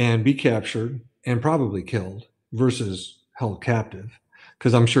and be captured and probably killed versus held captive,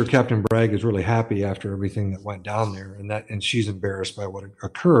 because I'm sure Captain Bragg is really happy after everything that went down there, and she's embarrassed by what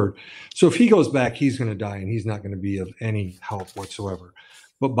occurred. So if he goes back, he's going to die, and he's not going to be of any help whatsoever.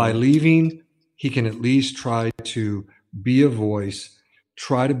 But by leaving, he can at least try to be a voice,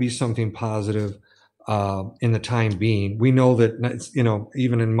 try to be something positive in the time being. We know that,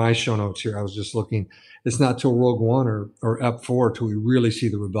 even in my show notes here, I was just looking, it's not till Rogue One or Ep4 till we really see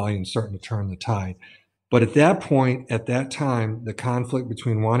the rebellion starting to turn the tide. But at that point, at that time, the conflict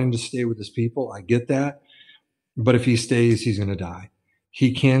between wanting to stay with his people, I get that. But if he stays, he's going to die.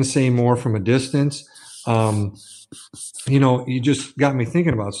 He can say more from a distance. You just got me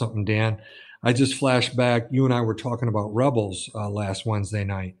thinking about something, Dan. I just flashed back. You and I were talking about Rebels last Wednesday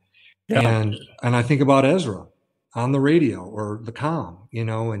night. Yeah. And I think about Ezra on the radio or the comm,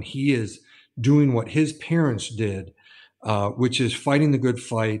 and he is doing what his parents did, which is fighting the good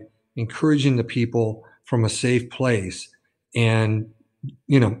fight, encouraging the people from a safe place. And,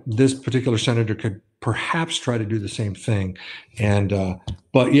 this particular senator could perhaps try to do the same thing.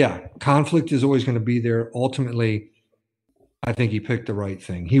 But yeah, conflict is always going to be there. Ultimately, I think he picked the right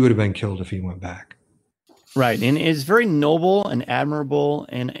thing. He would have been killed if he went back. Right. And it's very noble and admirable.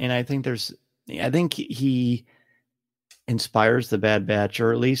 And I think he inspires the Bad Batch,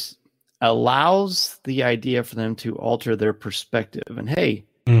 or at least allows the idea for them to alter their perspective. And hey,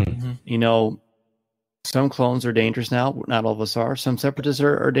 some clones are dangerous now. Not all of us are. Some separatists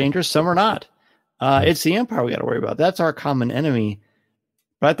are dangerous. Some are not. It's the Empire we got to worry about. That's our common enemy.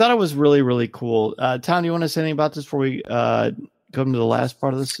 But I thought it was really, really cool. Tom, do you want to say anything about this before we come to the last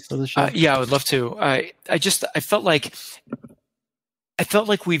part of the show? Yeah, I would love to. I felt like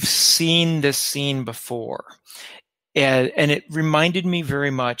we've seen this scene before, and it reminded me very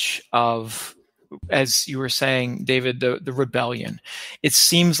much of, as you were saying, David, the rebellion. It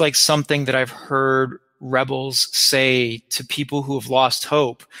seems like something that I've heard rebels say to people who have lost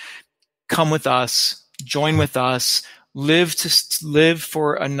hope: come with us, join with us, live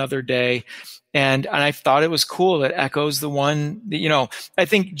for another day. And I thought it was cool that Echo's the one that, I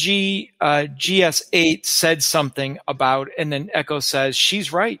think GS8 said something about, and then Echo says,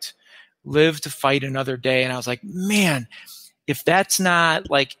 she's right, live to fight another day. And I was like, man, if that's not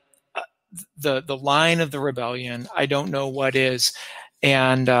like the line of the rebellion, I don't know what is.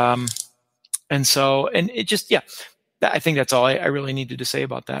 And it just, I think that's all I really needed to say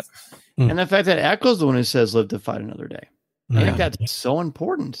about that. And the fact that Echo's the one who says live to fight another day. I think that's so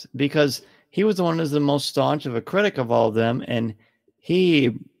important, because he was the one who's the most staunch of a critic of all of them. And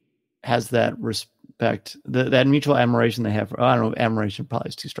he has that respect, that mutual admiration they have for, I don't know, admiration probably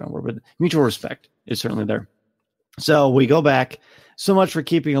is too strong a word, but mutual respect is certainly there. So we go back. So much for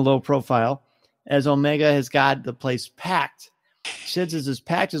keeping a low profile, as Omega has got the place packed. Sid's is as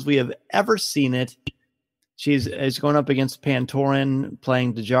packed as we have ever seen it. She's going up against Pantoran,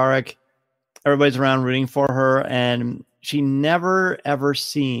 playing Dejarik. Everybody's around rooting for her, and she never, ever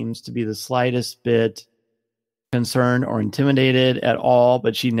seems to be the slightest bit concerned or intimidated at all,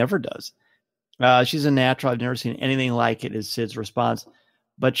 but she never does. She's a natural. I've never seen anything like it, is Sid's response.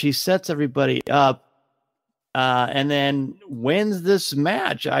 But she sets everybody up and then wins this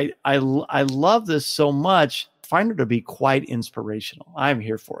match. I love this so much. I find her to be quite inspirational. I'm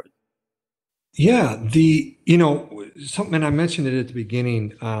here for it. Yeah, something I mentioned it at the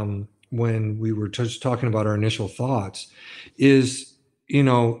beginning. when we were just talking about our initial thoughts is,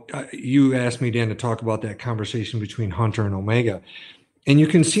 you asked me, Dan, to talk about that conversation between Hunter and Omega. And you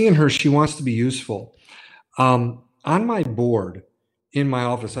can see in her, she wants to be useful. On my board in my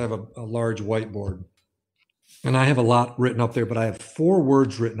office, I have a large whiteboard. And I have a lot written up there, but I have 4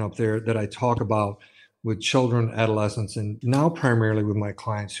 words written up there that I talk about with children, adolescents, and now primarily with my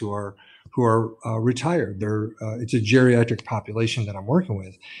clients who are retired. It's a geriatric population that I'm working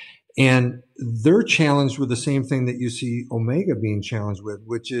with. And they're challenged with the same thing that you see Omega being challenged with,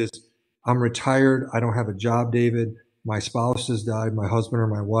 which is, I'm retired. I don't have a job, David. My spouse has died, my husband or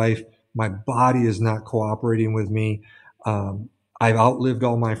my wife. My body is not cooperating with me. I've outlived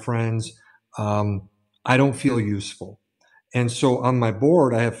all my friends. I don't feel useful. And so on my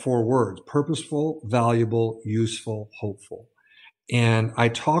board, I have 4 words: purposeful, valuable, useful, hopeful. And I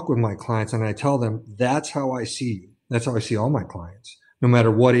talk with my clients and I tell them, that's how I see you. That's how I see all my clients, no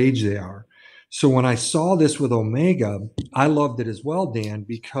matter what age they are. So when I saw this with Omega, I loved it as well, Dan,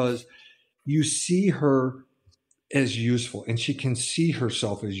 because you see her as useful and she can see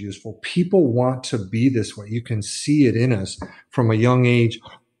herself as useful. People want to be this way. You can see it in us from a young age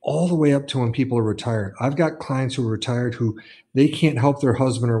all the way up to when people are retired. I've got clients who are retired who they can't help their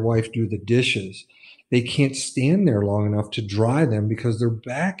husband or wife do the dishes. They can't stand there long enough to dry them because their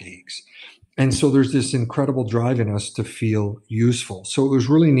back aches. And so there's this incredible drive in us to feel useful. So it was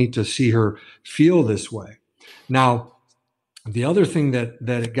really neat to see her feel this way. Now, the other thing that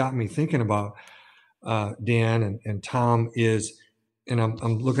it got me thinking about, Dan and Tom, is, and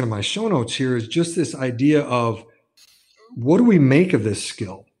I'm looking at my show notes here, is just this idea of, what do we make of this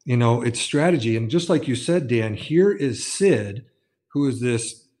skill? It's strategy. And just like you said, Dan, here is Sid, who is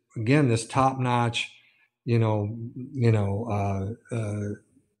this, again, this top-notch,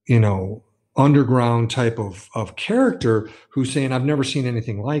 underground type of character, who's saying, I've never seen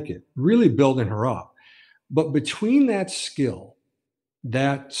anything like it, really building her up. But between that skill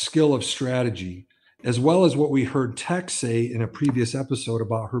of strategy, as well as what we heard Tex say in a previous episode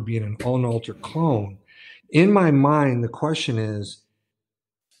about her being an unaltered clone, in my mind, the question is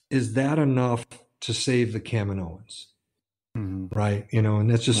that enough to save the Kaminoans? Mm-hmm. Right.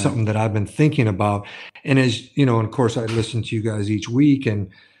 And that's just something that I've been thinking about. And as and of course, I listen to you guys each week and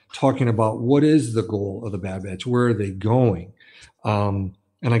talking about what is the goal of the Bad Batch? Where are they going? And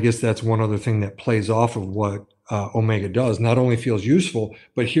I guess that's one other thing that plays off of what Omega does. Not only feels useful,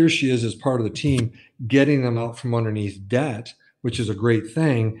 but here she is as part of the team, getting them out from underneath debt, which is a great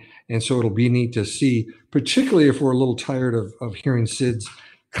thing. And so it'll be neat to see, particularly if we're a little tired of hearing Sid's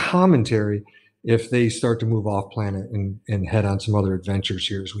commentary, if they start to move off planet and head on some other adventures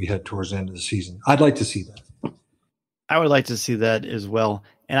here as we head towards the end of the season. I'd like to see that. I would like to see that as well.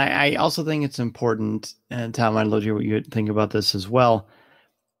 And I also think it's important, and Tom, I'd love to hear what you think about this as well,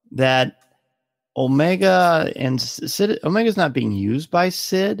 that Omega and Sid, Omega's not being used by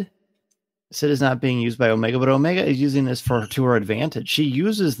Sid. Sid is not being used by Omega, but Omega is using this to her advantage. She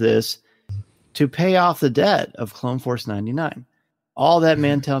uses this to pay off the debt of Clone Force 99. All that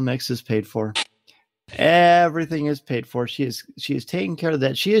Mantel mix is paid for. Everything is paid for. She is taking care of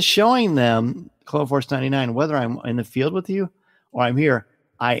that. She is showing them, Clone Force 99, whether I'm in the field with you or I'm here,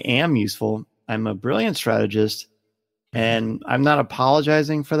 I am useful. I'm a brilliant strategist, and I'm not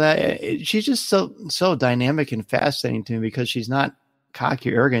apologizing for that. She's just so dynamic and fascinating to me because she's not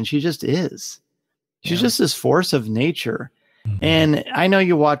cocky or arrogant. She just is. She's just this force of nature. Mm-hmm. And I know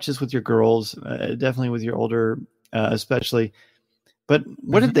you watch this with your girls, definitely with your older, especially. But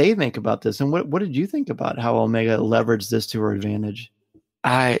what did they think about this? And what did you think about how Omega leveraged this to her advantage?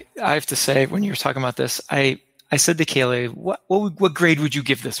 I have to say, when you were talking about this, I said to Kaylee, what grade would you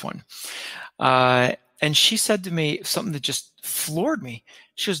give this one? And she said to me something that just floored me.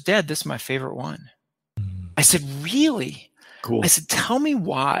 She goes, Dad, this is my favorite one. I said, really? Cool. I said, tell me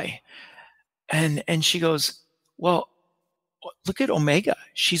why. And she goes, well, look at Omega.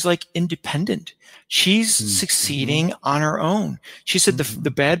 She's like independent. She's succeeding on her own. She said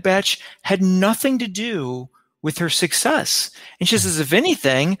the Bad Batch had nothing to do with her success. And she says, if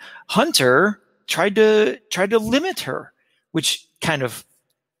anything, Hunter tried to limit her, which kind of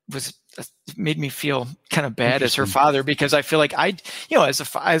made me feel kind of bad as her father, because I feel like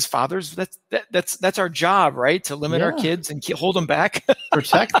as fathers, that's our job, right? To limit our kids and hold them back,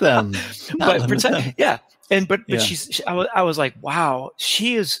 protect them, yeah. But Yeah. I was like, wow,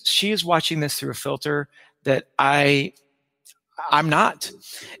 she is watching this through a filter that I'm not.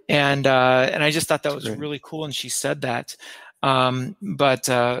 And I just thought that was really cool. And she said that. But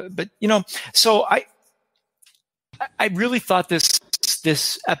so I really thought this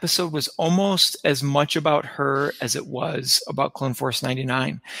this episode was almost as much about her as it was about Clone Force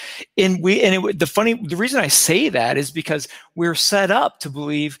 99. The reason I say that is because we're set up to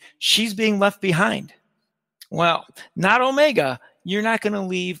believe she's being left behind. Well, not Omega. You're not going to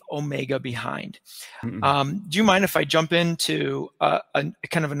leave Omega behind. Do you mind if I jump into a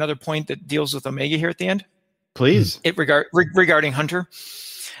kind of another point that deals with Omega here at the end? Please. Regarding Hunter.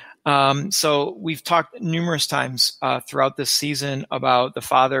 So we've talked numerous times throughout this season about the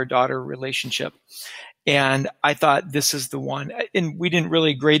father-daughter relationship. And I thought this is the one, and we didn't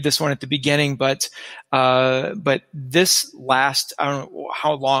really grade this one at the beginning, but this last, I don't know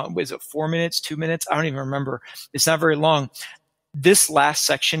how long, was it 4 minutes, 2 minutes? I don't even remember. It's not very long. This last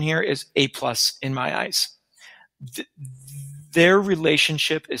section here is A+ in my eyes. Their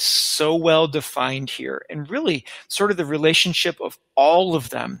relationship is so well defined here. And really, sort of the relationship of all of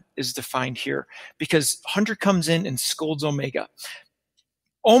them is defined here, because Hunter comes in and scolds Omega,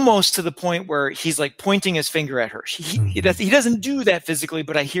 almost to the point where he's like pointing his finger at her. He doesn't do that physically,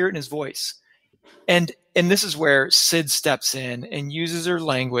 but I hear it in his voice. And this is where Sid steps in and uses her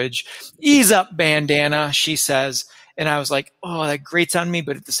language. "Ease up, bandana," she says. And I was like, oh, that grates on me.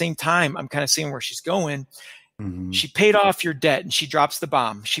 But at the same time, I'm kind of seeing where she's going. Mm-hmm. She paid off your debt, and she drops the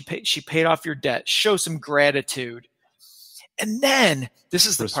bomb. She paid off your debt. Show some gratitude. And then this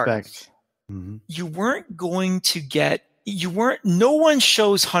is the Respect. Part. Mm-hmm. You weren't going to get, no one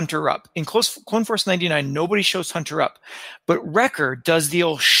shows Hunter up. In Clone Force 99, nobody shows Hunter up. But Wrecker does the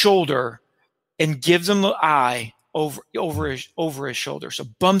old shoulder and gives him the eye over his shoulder. So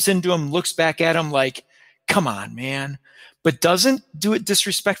bumps into him, looks back at him like, come on, man. But doesn't do it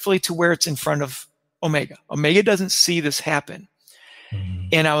disrespectfully to where it's in front of Omega. Omega doesn't see this happen. Mm-hmm.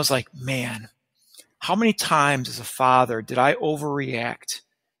 And I was like, man, how many times as a father did I overreact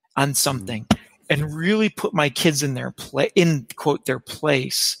on something and really put my kids in their quote, their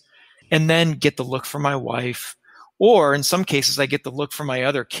place, and then get the look from my wife, or in some cases, I get the look from my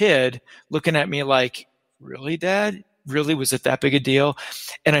other kid looking at me like, really, Dad? Really, was it that big a deal?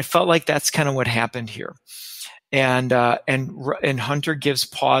 And I felt like that's kind of what happened here. And Hunter gives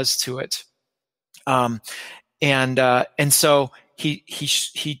pause to it. And so he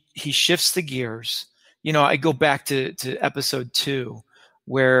shifts the gears. You know, I go back to episode 2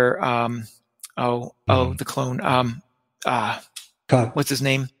 where, the clone, Cut. What's his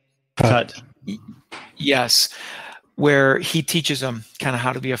name? Cut. Yes. Where he teaches him kind of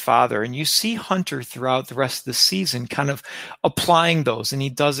how to be a father. And you see Hunter throughout the rest of the season kind of applying those. And he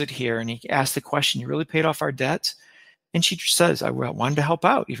does it here. And he asks the question, you really paid off our debt? And she says, I wanted to help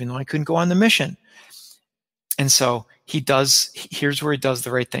out, even though I couldn't go on the mission. And so here's where he does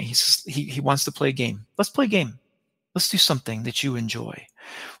the right thing. He says, he wants to play a game. Let's play a game. Let's do something that you enjoy.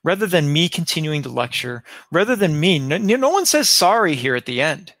 Rather than me continuing to lecture, rather than me, no one says sorry here at the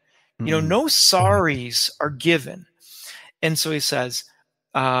end. You know, no sorries are given. And so he says,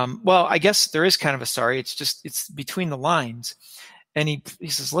 well, I guess there is kind of a sorry. It's between the lines. And he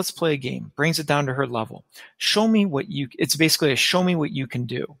says, let's play a game. Brings it down to her level. It's basically a show me what you can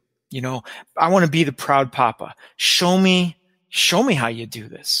do. You know, I want to be the proud papa. Show me how you do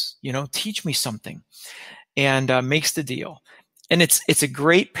this. You know, teach me something. And makes the deal. And it's a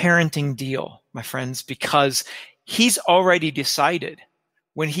great parenting deal, my friends, because he's already decided.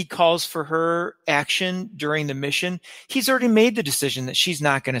 When he calls for her action during the mission, he's already made the decision that she's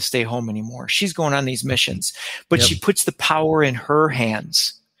not going to stay home anymore. She's going on these missions, but she puts the power in her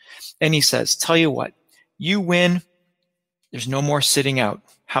hands. And he says, tell you what, you win. There's no more sitting out.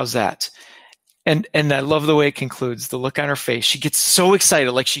 How's that? And I love the way it concludes, the look on her face. She gets so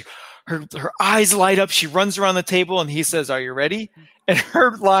excited, like her eyes light up. She runs around the table and he says, are you ready? And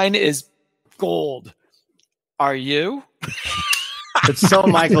her line is gold. Are you? It's so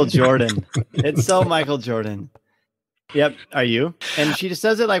Michael Jordan. It's so Michael Jordan. Yep. Are you? And she just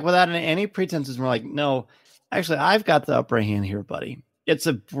says it like without any pretenses. We're like, no, actually, I've got the upper hand here, buddy. It's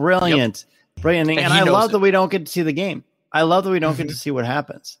a brilliant thing. And I love that we don't get to see the game. I love that we don't get to see what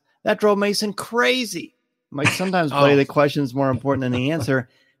happens. That drove Mason crazy. Like sometimes, buddy, the question is more important than the answer.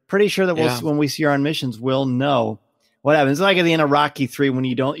 Pretty sure that when we see her on missions, we'll know what happens. It's like at the end of Rocky 3 when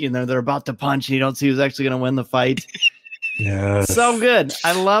they're about to punch and you don't see who's actually going to win the fight. Yeah, so good.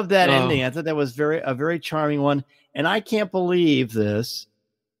 I love that ending. I thought that was a very charming one. And I can't believe this,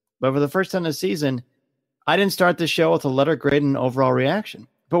 but for the first time this season, I didn't start the show with a letter grade and overall reaction.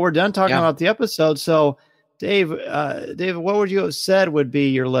 But we're done talking about the episode. So, Dave, what would you have said would be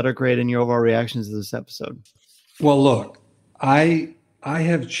your letter grade and your overall reactions to this episode? Well, look, I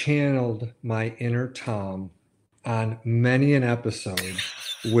have channeled my inner Tom on many an episode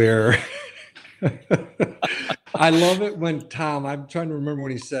where I love it when Tom, I'm trying to remember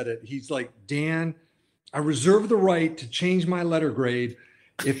when he said it. He's like, Dan, I reserve the right to change my letter grade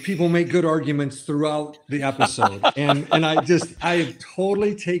if people make good arguments throughout the episode. And I have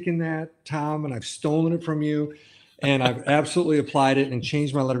totally taken that, Tom, and I've stolen it from you. And I've absolutely applied it and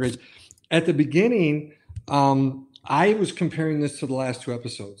changed my letter grades. At the beginning, I was comparing this to the last 2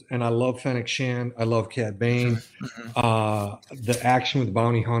 episodes, and I love Fennec Shan. I love Cad Bane, the action with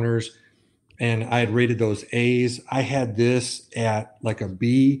bounty hunters, and I had rated those A's. I had this at like a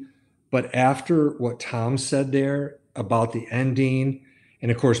B, but after what Tom said there about the ending,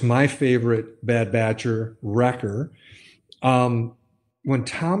 and of course my favorite Bad Batcher, Wrecker, when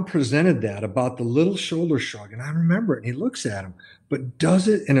Tom presented that about the little shoulder shrug, and I remember it, and he looks at him, but does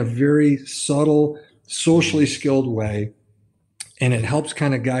it in a very subtle, socially skilled way, and it helps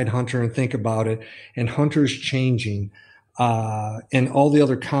kind of guide Hunter and think about it, and Hunter's changing, and all the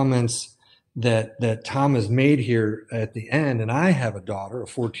other comments that Tom has made here at the end. And I have a daughter, a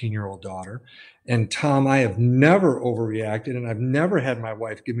 14-year-old daughter, and Tom, I have never overreacted, and I've never had my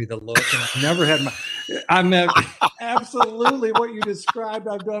wife give me the look, and I've never had absolutely what you described.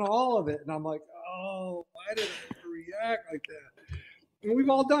 I've done all of it, and I'm like, oh, why did I react like that? And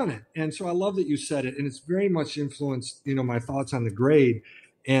we've all done it. And so I love that you said it. And it's very much influenced, my thoughts on the grade.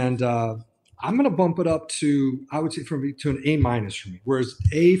 And I'm going to bump it up to, I would say, to an A- for me. Whereas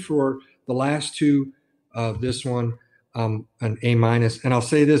A for the last 2 of this one, an A-. And I'll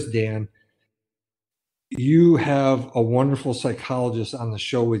say this, Dan, you have a wonderful psychologist on the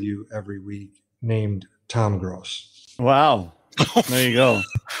show with you every week named Tom Gross. Wow. There you go.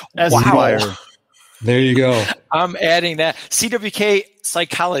 Esquire. Wow. There you go. I'm adding that. CWK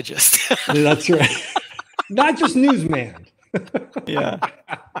psychologist. That's right. Not just newsman. Yeah.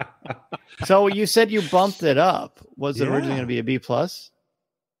 So you said you bumped it up. Was it originally going to be a B+?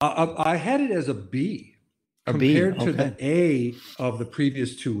 I had it as a B. A B, compared to the A of the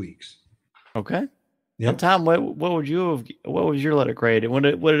previous 2 weeks. Okay. Yep. And Tom, what would you have? What was your letter grade? Would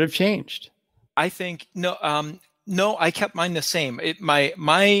it have changed? I think no. No, I kept mine the same.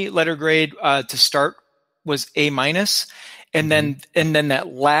 My letter grade to start was A-, and then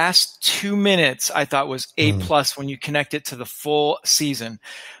that last 2 minutes I thought was A+ when you connect it to the full season.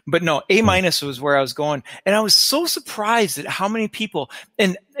 But no, A- was where I was going, and I was so surprised at how many people.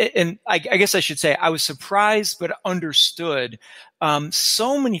 And I guess I should say I was surprised, but understood.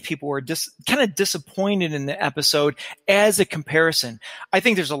 So many people were kind of disappointed in the episode as a comparison. I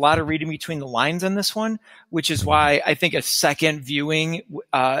think there's a lot of reading between the lines on this one, which is why I think a second viewing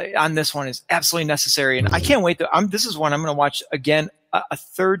on this one is absolutely necessary. And I can't wait. This is one I'm going to watch again a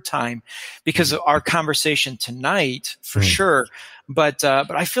third time because of our conversation tonight for sure. But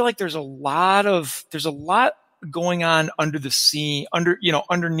I feel like there's a lot going on under the scene,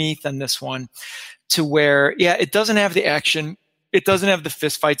 underneath on this one, to where it doesn't have the action. It doesn't have the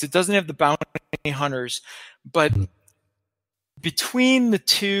fist fights. It doesn't have the bounty hunters. But between the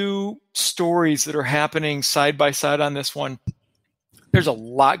 2 stories that are happening side by side on this one, there's a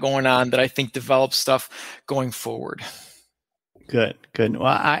lot going on that I think develops stuff going forward. Good. Well,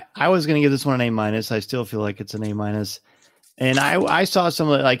 I was going to give this one an A-. I still feel like it's an A-. And I saw some,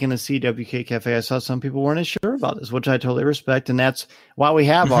 like in the CWK Cafe, I saw some people weren't as sure about this, which I totally respect. And that's why we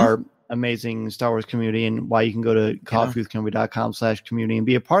have our amazing Star Wars community, and why you can go to coffeewithkenobi.com/community and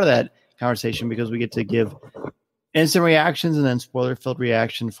be a part of that conversation, because we get to give instant reactions and then spoiler-filled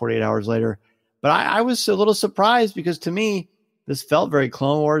reaction 48 hours later. But I was a little surprised, because to me, this felt very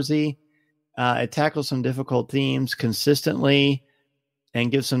Clone Wars-y. It tackles some difficult themes consistently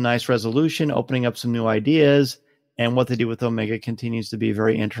and gives some nice resolution, opening up some new ideas. And what they do with Omega continues to be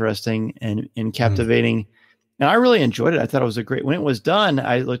very interesting and captivating. And I really enjoyed it. I thought it was when it was done,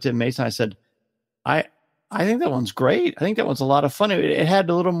 I looked at Mason, I said, I think that one's great. I think that one's a lot of fun. It had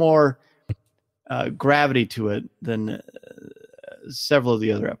a little more gravity to it than several of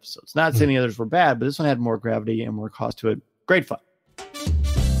the other episodes. Not saying the others were bad, but this one had more gravity and more cost to it. Great fun.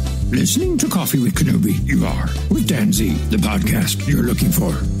 Listening to Coffee with Kenobi, you are, with Dan Z, the podcast you're looking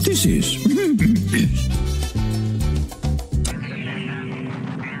for. This is...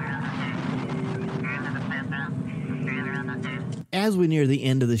 As we near the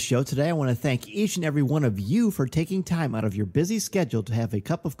end of the show today, I want to thank each and every one of you for taking time out of your busy schedule to have a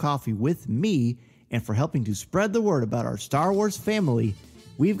cup of coffee with me, and for helping to spread the word about our Star Wars family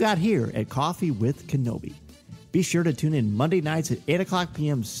we've got here at Coffee with Kenobi. Be sure to tune in Monday nights at 8 o'clock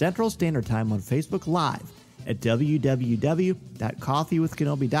p.m. Central Standard Time on Facebook Live at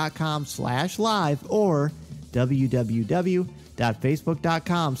www.coffeewithkenobi.com/live or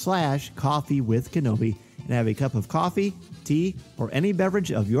www.facebook.com/coffeewithkenobi. And and have a cup of coffee, tea, or any beverage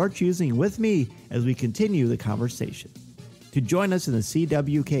of your choosing with me as we continue the conversation. To join us in the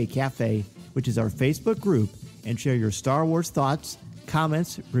CWK Cafe, which is our Facebook group, and share your Star Wars thoughts,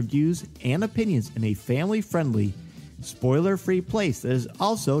 comments, reviews, and opinions in a family-friendly, spoiler-free place that is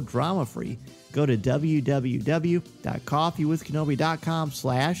also drama-free, go to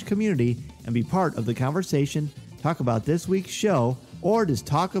www.coffeewithkenobi.com/community and be part of the conversation, talk about this week's show, or just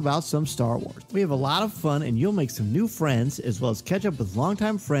talk about some Star Wars. We have a lot of fun, and you'll make some new friends as well as catch up with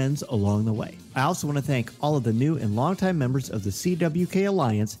longtime friends along the way. I also want to thank all of the new and longtime members of the CWK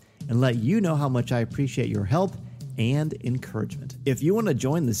Alliance and let you know how much I appreciate your help and encouragement. If you want to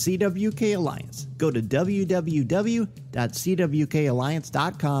join the CWK Alliance, go to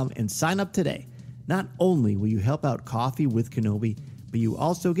www.cwkalliance.com and sign up today. Not only will you help out Coffee with Kenobi, but you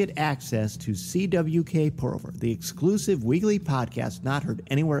also get access to CWK Pour-Over, the exclusive weekly podcast not heard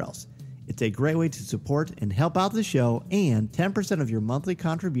anywhere else. It's a great way to support and help out the show, and 10% of your monthly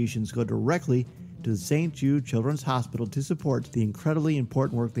contributions go directly to the St. Jude Children's Hospital to support the incredibly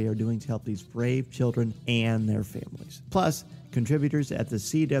important work they are doing to help these brave children and their families. Plus, contributors at the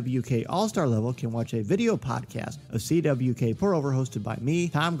CWK All-Star level can watch a video podcast of CWK Pour-Over hosted by me,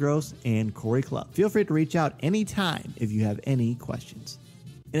 Tom Gross, and Corey Clubb. Feel free to reach out anytime if you have any questions.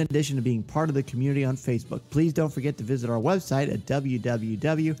 In addition to being part of the community on Facebook, please don't forget to visit our website at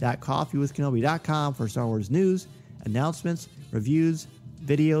www.coffeewithkenobi.com for Star Wars news, announcements, reviews,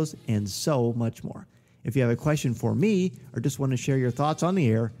 videos, and so much more. If you have a question for me or just want to share your thoughts on the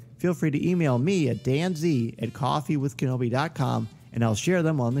air, feel free to email me at danz@coffeewithkenobi.com, and I'll share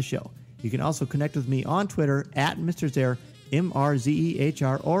them on the show. You can also connect with me on Twitter at Mr. Zaire,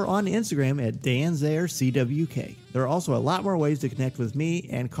 MRZEHR, or on Instagram at DanZaireCWK. There are also a lot more ways to connect with me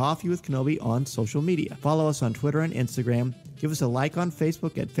and Coffee with Kenobi on social media. Follow us on Twitter and Instagram. Give us a like on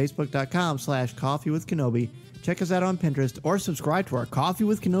Facebook at facebook.com/coffeewithkenobi. Check us out on Pinterest or subscribe to our Coffee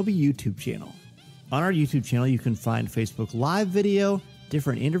with Kenobi YouTube channel. On our YouTube channel, you can find Facebook Live video,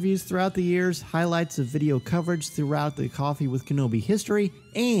 different interviews throughout the years, highlights of video coverage throughout the Coffee with Kenobi history,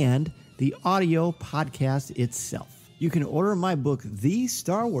 and the audio podcast itself. You can order my book, The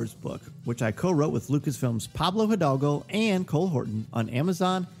Star Wars Book, which I co-wrote with Lucasfilm's Pablo Hidalgo and Cole Horton, on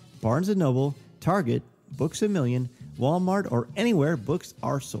Amazon, Barnes & Noble, Target, Books A Million, Walmart, or anywhere books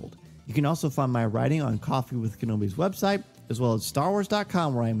are sold. You can also find my writing on Coffee with Kenobi's website, as well as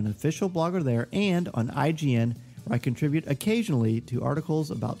StarWars.com, where I am an official blogger there, and on IGN, where I contribute occasionally to articles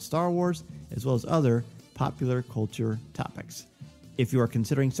about Star Wars, as well as other popular culture topics. If you are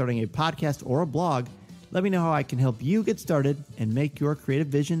considering starting a podcast or a blog, let me know how I can help you get started and make your creative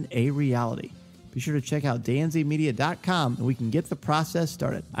vision a reality. Be sure to check out danzmedia.com and we can get the process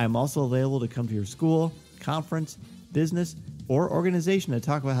started. I am also available to come to your school, conference, business, or organization to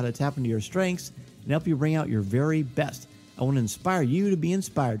talk about how to tap into your strengths and help you bring out your very best. I want to inspire you to be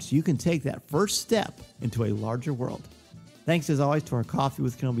inspired so you can take that first step into a larger world. Thanks as always to our Coffee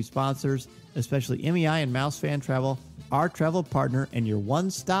with Kenobi sponsors, especially MEI and Mouse Fan Travel, our travel partner and your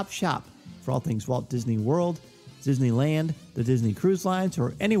one-stop shop for all things Walt Disney World, Disneyland, the Disney Cruise Lines,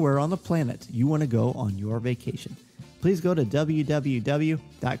 or anywhere on the planet you want to go on your vacation. Please go to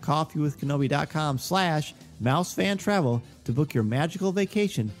www.coffeewithkenobi.com/mousefantravel to book your magical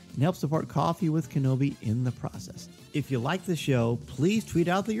vacation and help support Coffee with Kenobi in the process. If you like the show, please tweet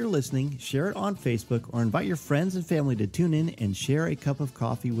out that you're listening, share it on Facebook, or invite your friends and family to tune in and share a cup of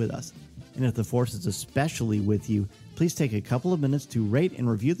coffee with us. And if the Force is especially with you, please take a couple of minutes to rate and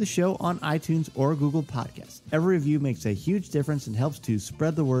review the show on iTunes or Google Podcasts. Every review makes a huge difference and helps to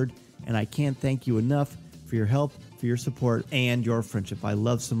spread the word, and I can't thank you enough for your help, for your support, and your friendship. I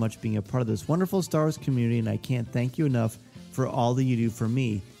love so much being a part of this wonderful Star Wars community, and I can't thank you enough for all that you do for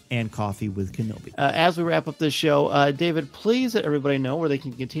me and Coffee with Kenobi. As we wrap up this show, David, please let everybody know where they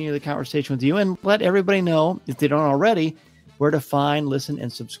can continue the conversation with you, and let everybody know, if they don't already, where to find, listen,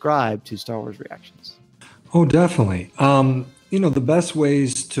 and subscribe to Star Wars Reactions. Oh, definitely. The best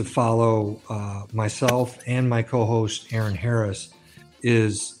ways to follow myself and my co-host Aaron Harris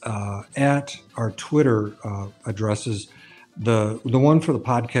is at our Twitter addresses. The one for the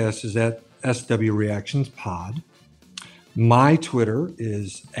podcast is at SW Reactions Pod. My Twitter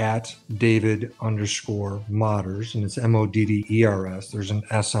is at David_Modders, and it's MODDERS. There's an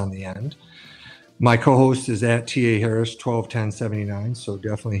S on the end. My co-host is at TA Harris 121079, so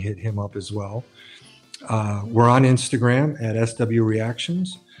definitely hit him up as well. We're on Instagram at SW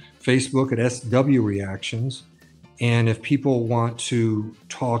Reactions, Facebook at SW Reactions, and if people want to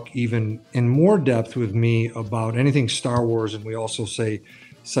talk even in more depth with me about anything Star Wars, and we also say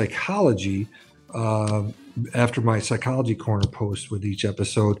psychology, after my Psychology Corner post with each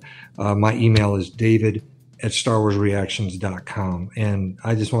episode, my email is David at StarWarsReactions.com. And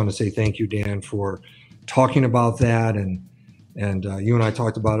I just want to say thank you, Dan, for talking about that. And you and I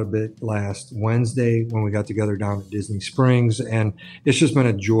talked about it a bit last Wednesday when we got together down at Disney Springs. And it's just been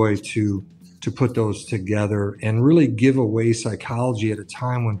a joy to put those together and really give away psychology at a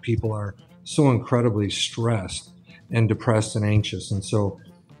time when people are so incredibly stressed and depressed and anxious. And so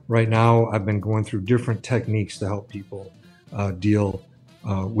right now I've been going through different techniques to help people deal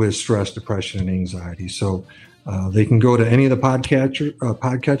with stress, depression, and anxiety. So they can go to any of the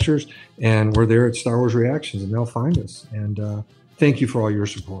podcatchers, and we're there at Star Wars Reactions, and they'll find us. And thank you for all your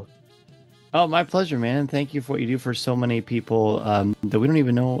support. Oh, my pleasure, man. Thank you for what you do for so many people that we don't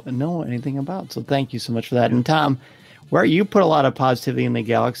even know anything about. So thank you so much for that. And Tom, where you put a lot of positivity in the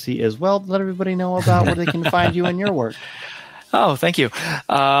galaxy as well, let everybody know about where they can find you and your work. Oh, thank you.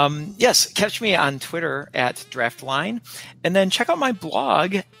 Yes, catch me on Twitter at Draftline, and then check out my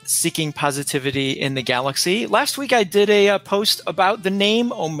blog, Seeking Positivity in the Galaxy. Last week I did a post about the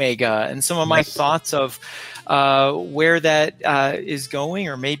name Omega and some of my thoughts of where that is going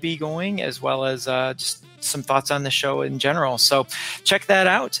or may be going, as well as just some thoughts on the show in general. So check that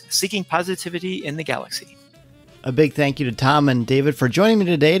out, Seeking Positivity in the Galaxy. A big thank you to Tom and David for joining me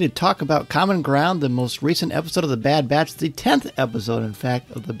today to talk about Common Ground, the most recent episode of The Bad Batch, the 10th episode, in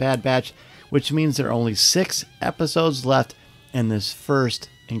fact, of The Bad Batch, which means there are only 6 episodes left in this first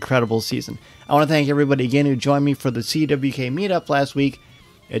incredible season. I want to thank everybody again who joined me for the CWK meetup last week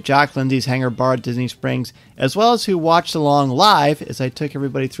at Jock Lindsay's Hangar Bar at Disney Springs, as well as who watched along live as I took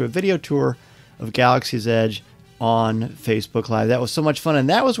everybody through a video tour of Galaxy's Edge on Facebook Live. That was so much fun, and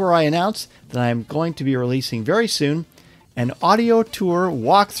that was where I announced that I'm going to be releasing very soon an audio tour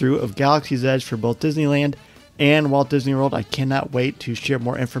walkthrough of Galaxy's Edge for both Disneyland and Walt Disney World. I cannot wait to share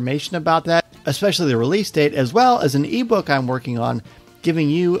more information about that, especially the release date, as well as an ebook I'm working on,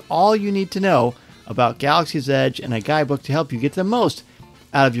 giving you all you need to know about Galaxy's Edge and a guidebook to help you get the most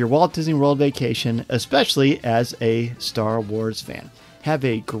out of your Walt Disney World vacation, especially as a Star Wars fan. Have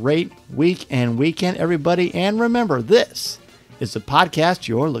a great week and weekend, everybody. And remember, this is the podcast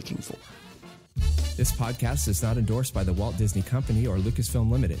you're looking for. This podcast is not endorsed by the Walt Disney Company or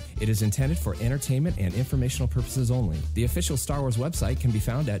Lucasfilm Limited. It is intended for entertainment and informational purposes only. The official Star Wars website can be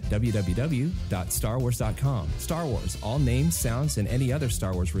found at www.starwars.com. Star Wars, all names, sounds, and any other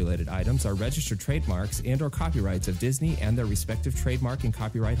Star Wars-related items are registered trademarks and/or copyrights of Disney and their respective trademark and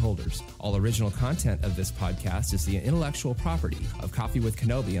copyright holders. All original content of this podcast is the intellectual property of Coffee with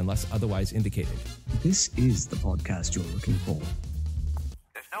Kenobi unless otherwise indicated. This is the podcast you're looking for.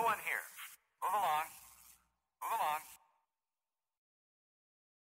 There's no one here.